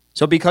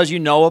 So because you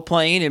know a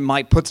plane, it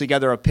might put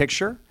together a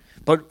picture,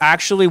 but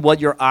actually what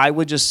your eye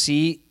would just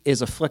see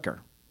is a flicker.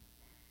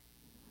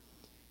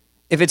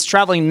 If it's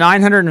traveling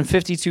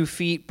 952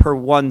 feet per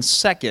 1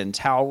 second,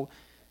 how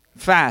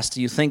fast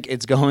do you think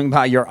it's going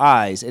by your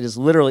eyes? It is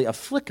literally a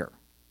flicker.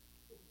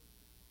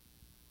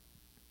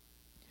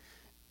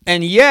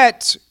 And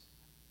yet,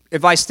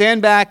 if I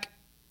stand back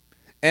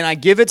and I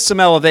give it some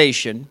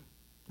elevation,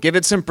 give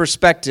it some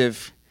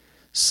perspective,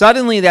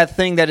 suddenly that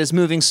thing that is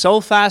moving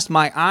so fast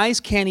my eyes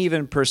can't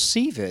even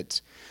perceive it,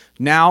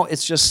 now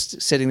it's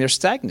just sitting there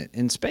stagnant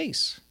in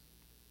space.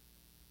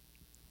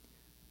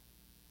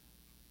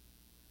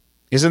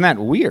 Isn't that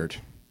weird?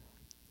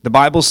 The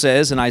Bible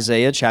says in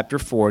Isaiah chapter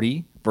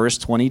 40, verse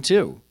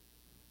 22,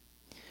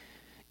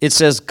 it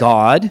says,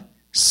 God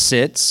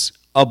sits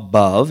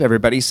above,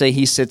 everybody say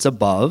he sits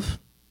above,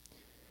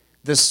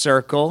 the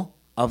circle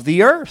of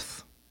the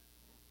earth.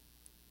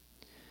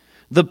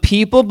 The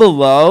people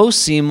below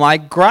seem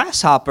like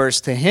grasshoppers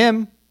to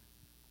him.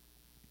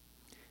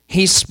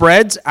 He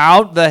spreads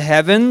out the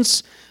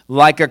heavens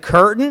like a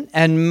curtain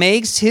and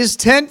makes his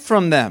tent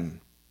from them.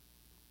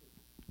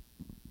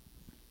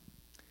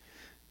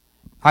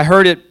 I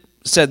heard it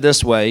said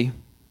this way,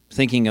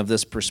 thinking of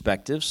this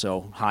perspective,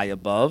 so high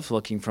above,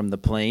 looking from the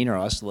plane, or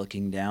us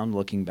looking down,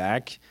 looking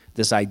back,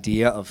 this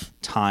idea of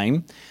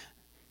time.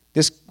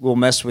 This will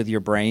mess with your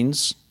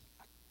brains.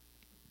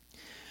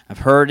 I've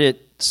heard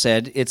it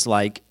said it's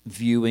like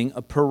viewing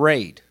a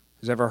parade.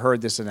 Who's ever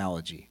heard this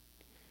analogy?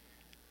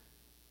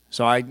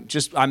 So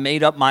I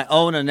made up my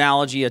own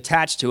analogy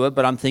attached to it,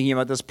 but I'm thinking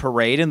about this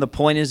parade, and the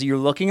point is you're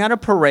looking at a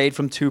parade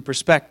from two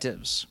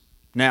perspectives.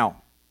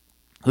 Now,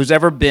 who's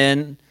ever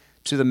been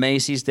to the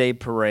Macy's Day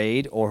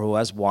Parade or who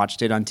has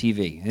watched it on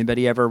TV?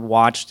 Anybody ever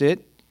watched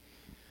it?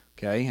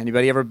 Okay.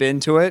 Anybody ever been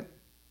to it?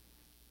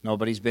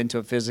 Nobody's been to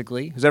it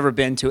physically. Who's ever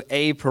been to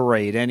a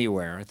parade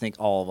anywhere? I think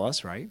all of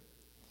us, right?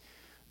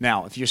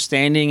 Now, if you're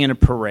standing in a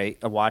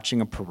parade,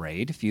 watching a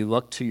parade, if you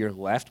look to your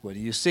left, what do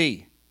you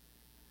see?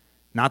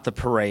 Not the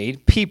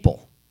parade,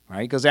 people,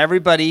 right? Because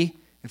everybody,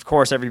 of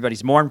course,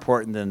 everybody's more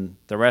important than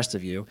the rest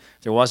of you.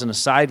 If there wasn't a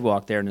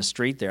sidewalk there in the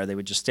street there, they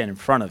would just stand in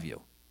front of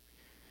you.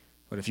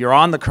 But if you're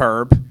on the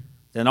curb,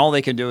 then all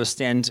they can do is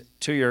stand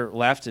to your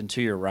left and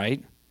to your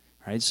right.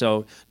 Right?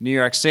 So New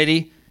York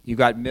City, you've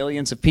got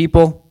millions of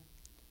people,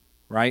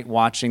 right,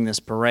 watching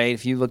this parade.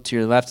 If you look to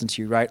your left and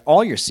to your right,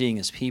 all you're seeing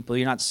is people.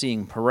 You're not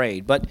seeing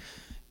parade. But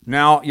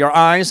now your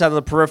eyes out of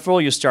the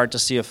peripheral, you start to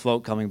see a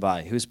float coming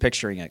by. Who's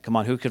picturing it? Come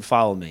on, who could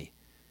follow me?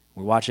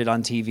 We watch it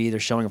on TV. They're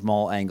showing it from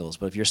all angles.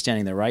 But if you're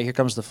standing there, right, here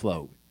comes the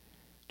float,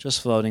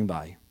 just floating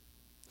by.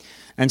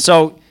 And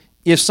so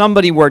if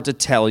somebody were to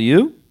tell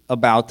you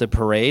about the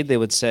parade, they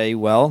would say,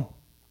 well,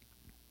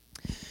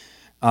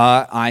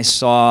 I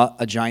saw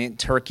a giant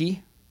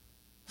turkey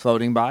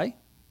floating by,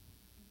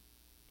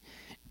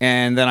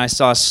 and then I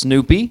saw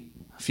Snoopy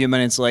a few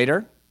minutes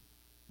later,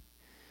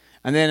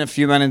 and then a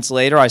few minutes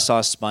later I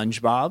saw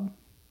SpongeBob,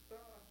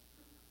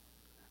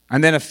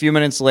 and then a few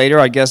minutes later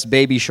I guess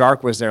Baby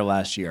Shark was there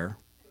last year.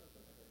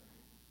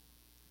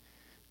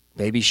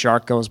 Baby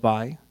Shark goes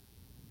by.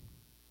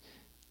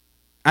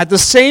 At the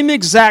same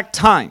exact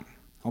time,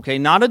 Okay,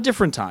 not a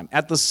different time.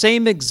 At the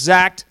same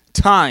exact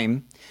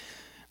time,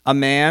 a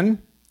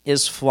man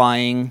is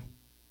flying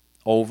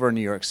over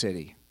New York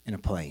City in a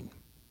plane.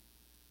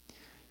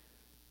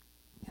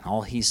 And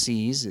all he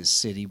sees is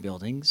city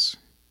buildings.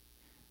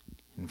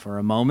 And for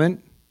a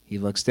moment, he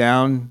looks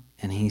down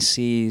and he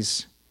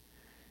sees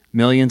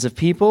millions of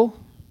people,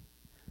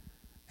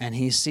 and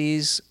he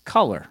sees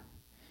color.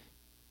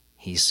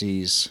 He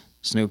sees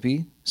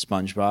Snoopy,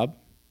 SpongeBob.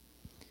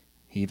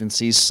 He even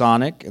sees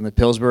Sonic and the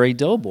Pillsbury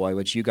Doughboy,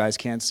 which you guys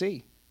can't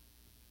see.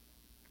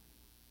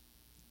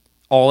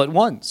 All at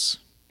once.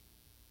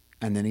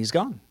 And then he's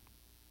gone.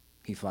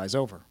 He flies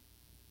over.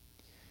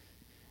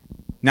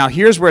 Now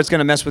here's where it's going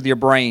to mess with your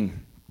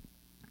brain.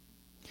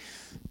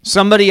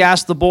 Somebody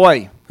asked the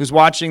boy who's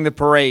watching the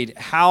parade,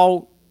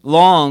 how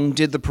long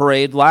did the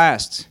parade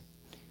last?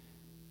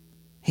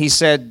 He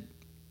said,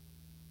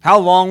 how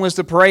long was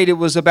the parade? It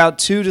was about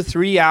 2 to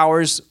 3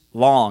 hours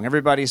long.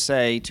 Everybody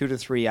say 2 to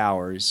 3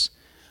 hours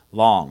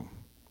long.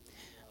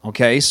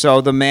 Okay, so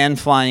the man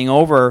flying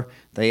over,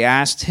 they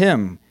asked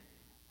him,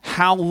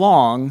 how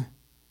long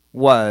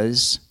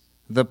was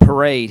the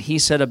parade? He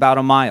said about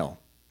a mile.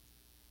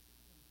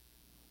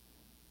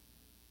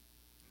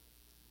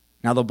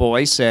 Now the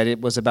boy said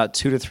it was about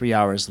 2 to 3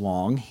 hours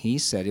long. He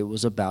said it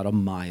was about a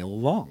mile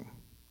long.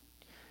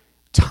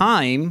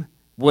 Time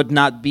would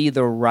not be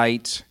the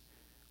right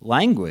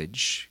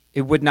language.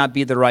 It would not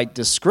be the right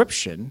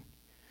description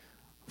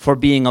for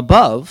being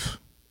above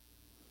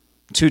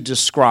to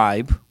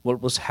describe what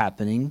was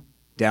happening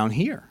down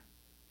here.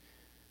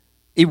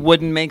 It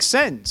wouldn't make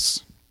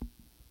sense.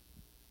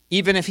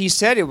 Even if he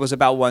said it was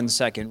about 1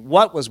 second,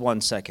 what was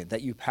 1 second?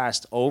 That you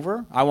passed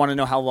over? I want to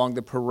know how long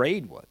the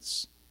parade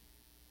was.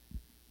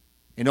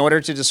 In order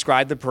to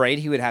describe the parade,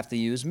 he would have to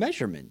use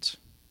measurement.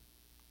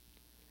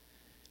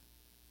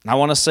 And I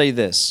want to say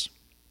this.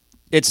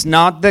 It's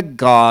not that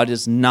God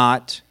is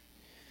not,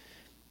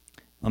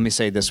 let me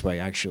say it this way,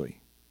 actually.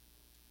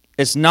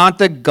 It's not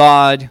that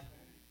God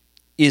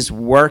is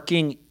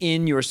working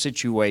in your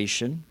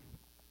situation.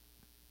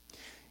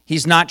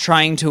 He's not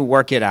trying to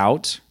work it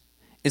out.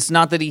 It's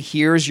not that he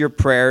hears your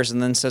prayers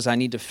and then says, I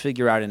need to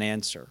figure out an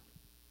answer.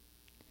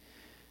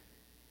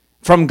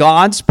 From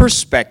God's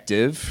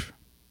perspective,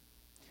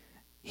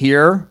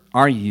 here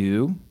are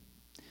you.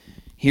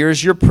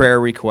 Here's your prayer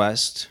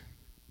request.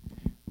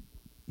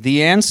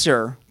 The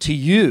answer to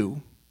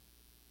you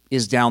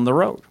is down the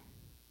road.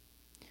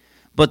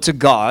 But to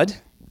God,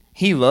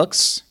 he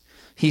looks,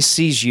 he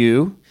sees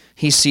you,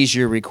 he sees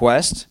your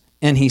request,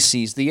 and he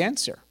sees the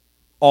answer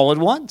all at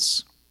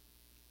once.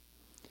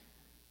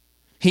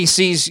 He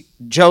sees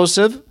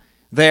Joseph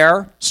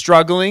there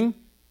struggling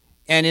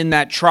and in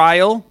that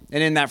trial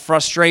and in that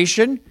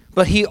frustration,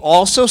 but he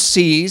also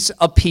sees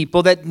a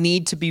people that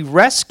need to be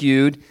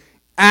rescued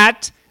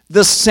at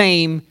the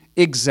same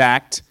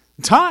exact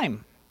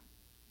time.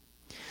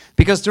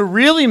 Because to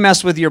really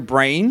mess with your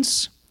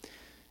brains,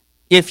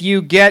 if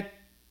you get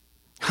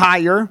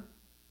higher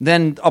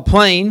than a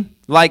plane,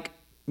 like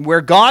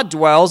where God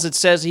dwells, it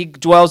says he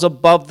dwells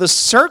above the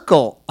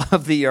circle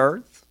of the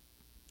earth.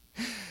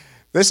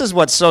 This is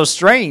what's so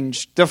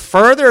strange. The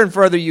further and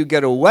further you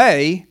get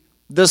away,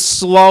 the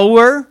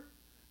slower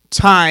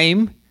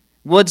time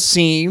would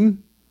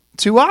seem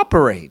to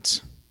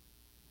operate.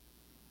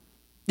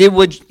 It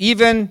would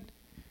even,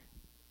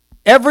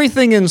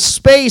 everything in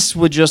space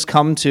would just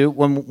come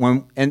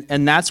to,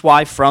 and that's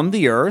why from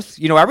the earth,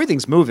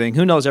 everything's moving.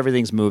 Who knows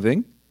everything's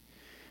moving?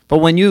 But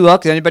when you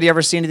look, did anybody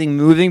ever see anything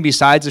moving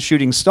besides a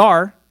shooting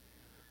star?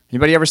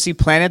 Anybody ever see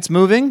planets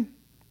moving?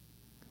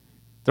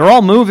 They're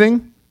all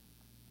moving.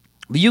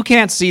 But you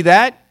can't see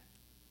that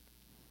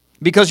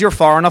because you're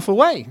far enough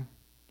away.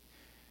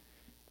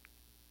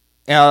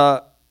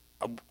 I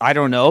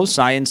don't know.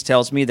 Science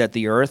tells me that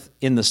the Earth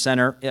in the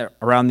center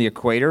around the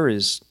equator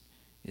is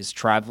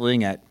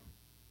traveling at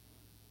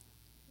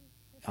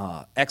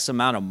X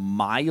amount of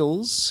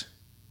miles.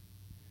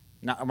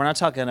 Now, we're not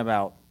talking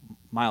about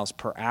miles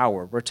per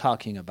hour. We're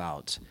talking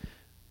about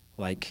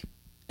like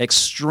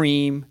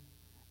extremely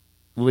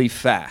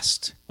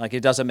fast. Like it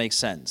doesn't make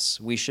sense.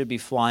 We should be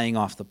flying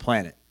off the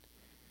planet.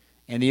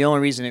 And the only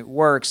reason it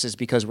works is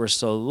because we're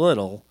so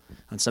little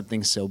on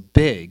something so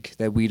big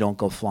that we don't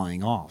go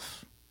flying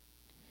off.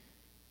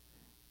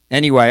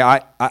 Anyway,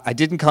 I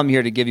didn't come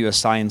here to give you a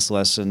science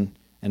lesson,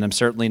 and I'm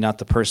certainly not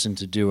the person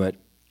to do it.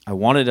 I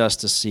wanted us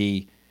to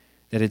see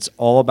that it's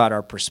all about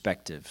our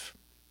perspective.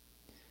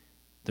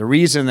 The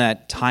reason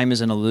that time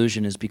is an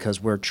illusion is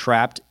because we're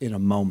trapped in a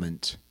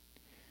moment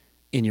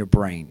in your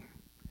brain.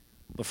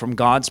 But from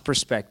God's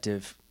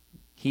perspective,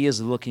 he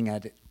is looking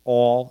at it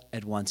all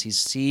at once. He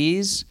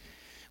sees.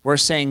 We're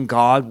saying,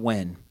 God,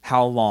 when?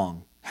 How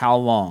long? How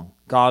long?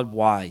 God,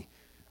 why?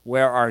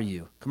 Where are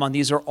you? Come on,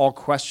 these are all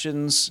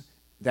questions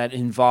that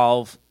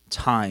involve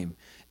time.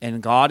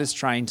 And God is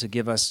trying to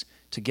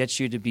get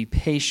you to be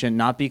patient,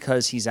 not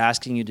because he's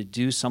asking you to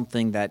do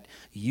something that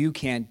you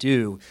can't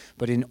do,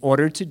 but in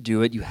order to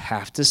do it, you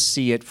have to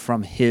see it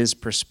from his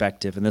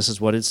perspective. And this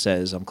is what it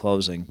says. I'm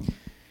closing.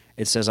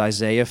 It says,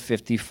 Isaiah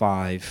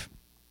 55,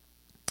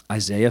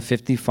 Isaiah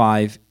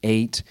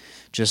 55:8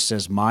 just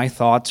says, my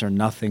thoughts are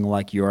nothing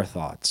like your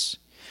thoughts.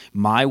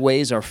 My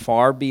ways are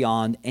far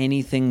beyond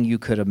anything you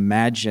could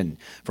imagine.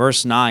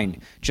 Verse 9,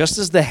 just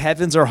as the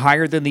heavens are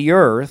higher than the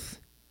earth,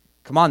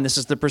 come on, this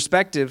is the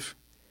perspective,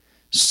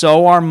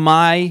 so are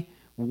my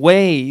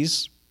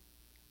ways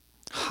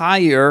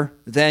higher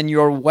than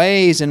your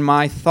ways, and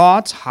my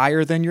thoughts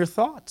higher than your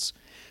thoughts.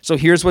 So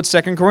here's what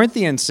 2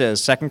 Corinthians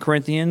says, 2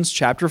 Corinthians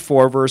chapter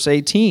 4, verse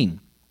 18.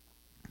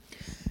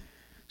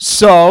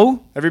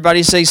 So,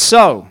 everybody say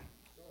so.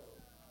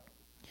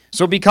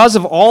 So because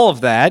of all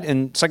of that,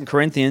 and 2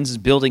 Corinthians is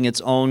building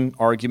its own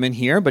argument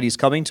here, but he's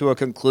coming to a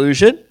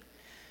conclusion.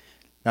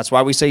 That's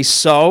why we say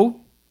so.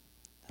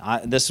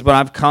 This is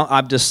what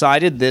I've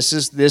decided. This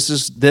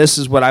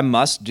is what I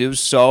must do.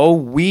 So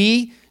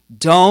we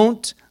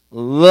don't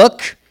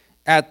look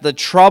at the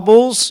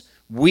troubles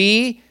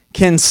we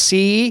can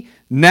see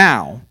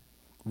now.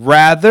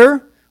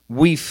 Rather,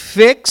 we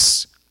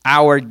fix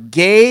our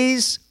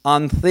gaze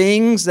on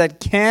things that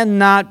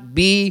cannot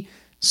be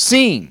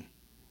seen.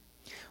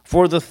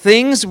 For the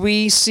things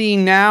we see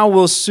now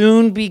will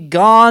soon be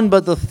gone,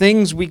 but the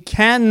things we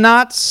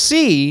cannot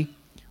see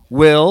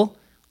will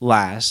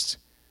last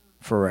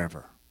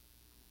forever.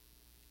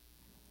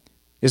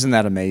 Isn't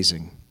that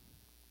amazing?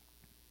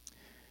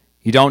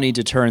 You don't need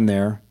to turn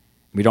there.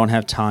 We don't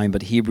have time,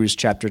 but Hebrews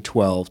chapter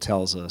 12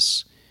 tells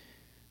us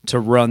to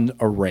run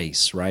a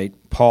race, right?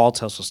 Paul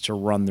tells us to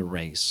run the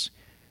race.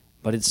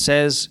 But it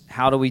says,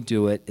 how do we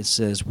do it? It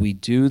says we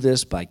do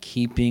this by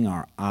keeping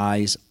our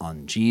eyes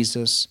on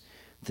Jesus,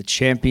 the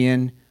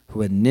champion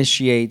who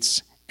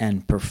initiates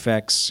and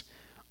perfects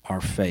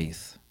our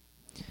faith.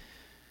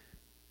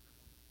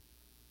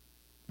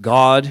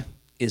 God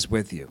is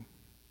with you.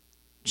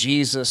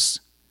 Jesus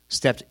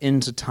stepped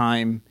into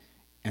time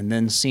and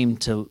then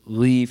seemed to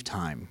leave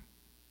time.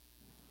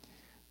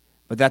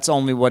 But that's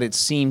only what it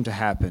seemed to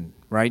happen,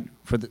 right?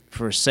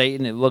 For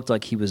Satan, it looked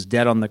like he was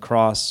dead on the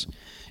cross.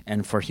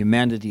 And for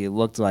humanity, it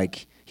looked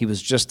like he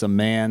was just a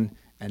man,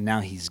 and now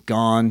he's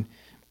gone.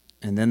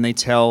 And then they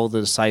tell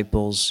the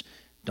disciples,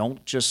 don't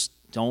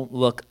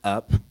look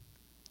up.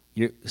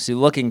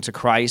 Looking to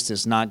Christ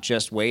is not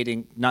just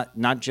waiting,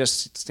 not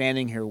just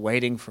standing here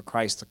waiting for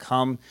Christ to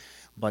come,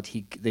 but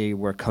they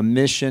were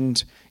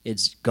commissioned.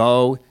 It's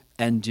go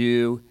and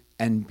do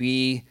and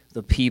be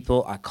the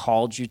people I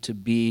called you to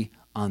be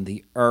on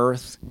the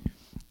earth.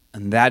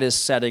 And that is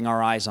setting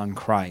our eyes on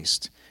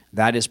Christ.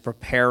 That is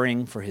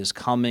preparing for his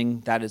coming.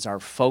 That is our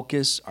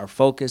focus. Our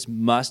focus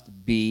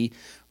must be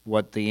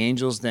what the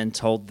angels then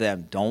told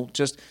them.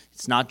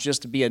 It's not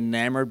just to be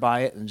enamored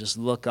by it and just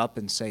look up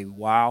and say,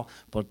 wow,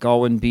 but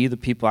go and be the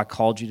people I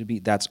called you to be.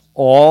 That's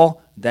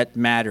all that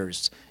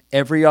matters.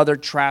 Every other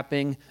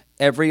trapping,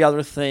 every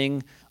other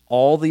thing,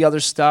 all the other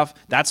stuff,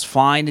 that's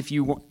fine if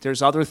you want.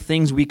 There's other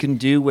things we can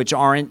do which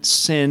aren't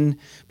sin,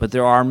 but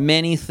there are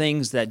many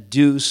things that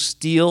do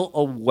steal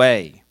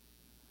away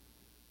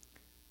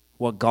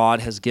what God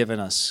has given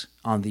us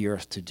on the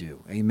earth to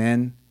do.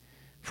 Amen.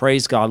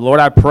 Praise God. Lord,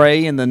 I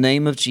pray in the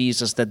name of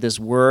Jesus that this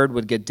word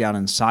would get down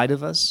inside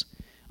of us.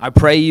 I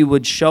pray you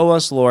would show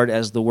us, Lord,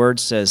 as the word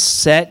says,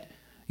 set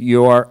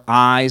your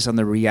eyes on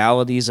the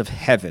realities of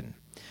heaven,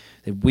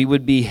 that we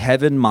would be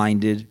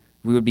heaven-minded,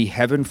 we would be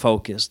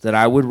heaven-focused, that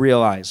I would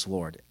realize,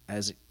 Lord,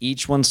 as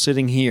each one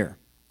sitting here,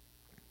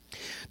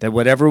 that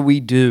whatever we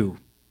do,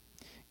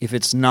 if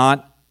it's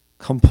not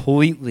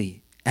completely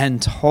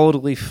and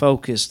totally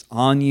focused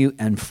on you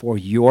and for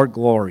your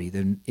glory,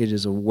 then it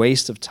is a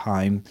waste of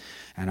time.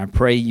 And I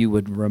pray you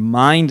would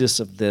remind us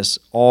of this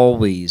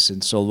always.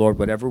 And so, Lord,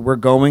 whatever we're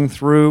going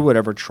through,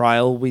 whatever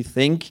trial we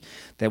think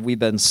that we've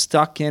been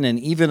stuck in and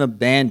even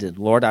abandoned,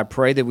 Lord, I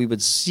pray that we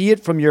would see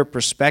it from your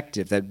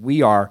perspective, that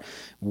we are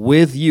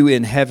with you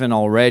in heaven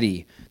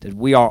already, that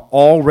we are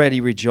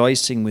already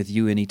rejoicing with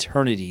you in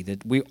eternity,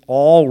 that we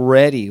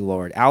already,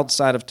 Lord,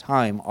 outside of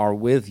time, are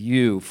with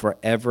you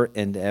forever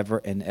and ever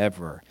and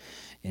ever.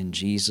 In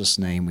Jesus'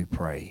 name we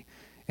pray.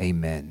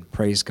 Amen.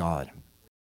 Praise God.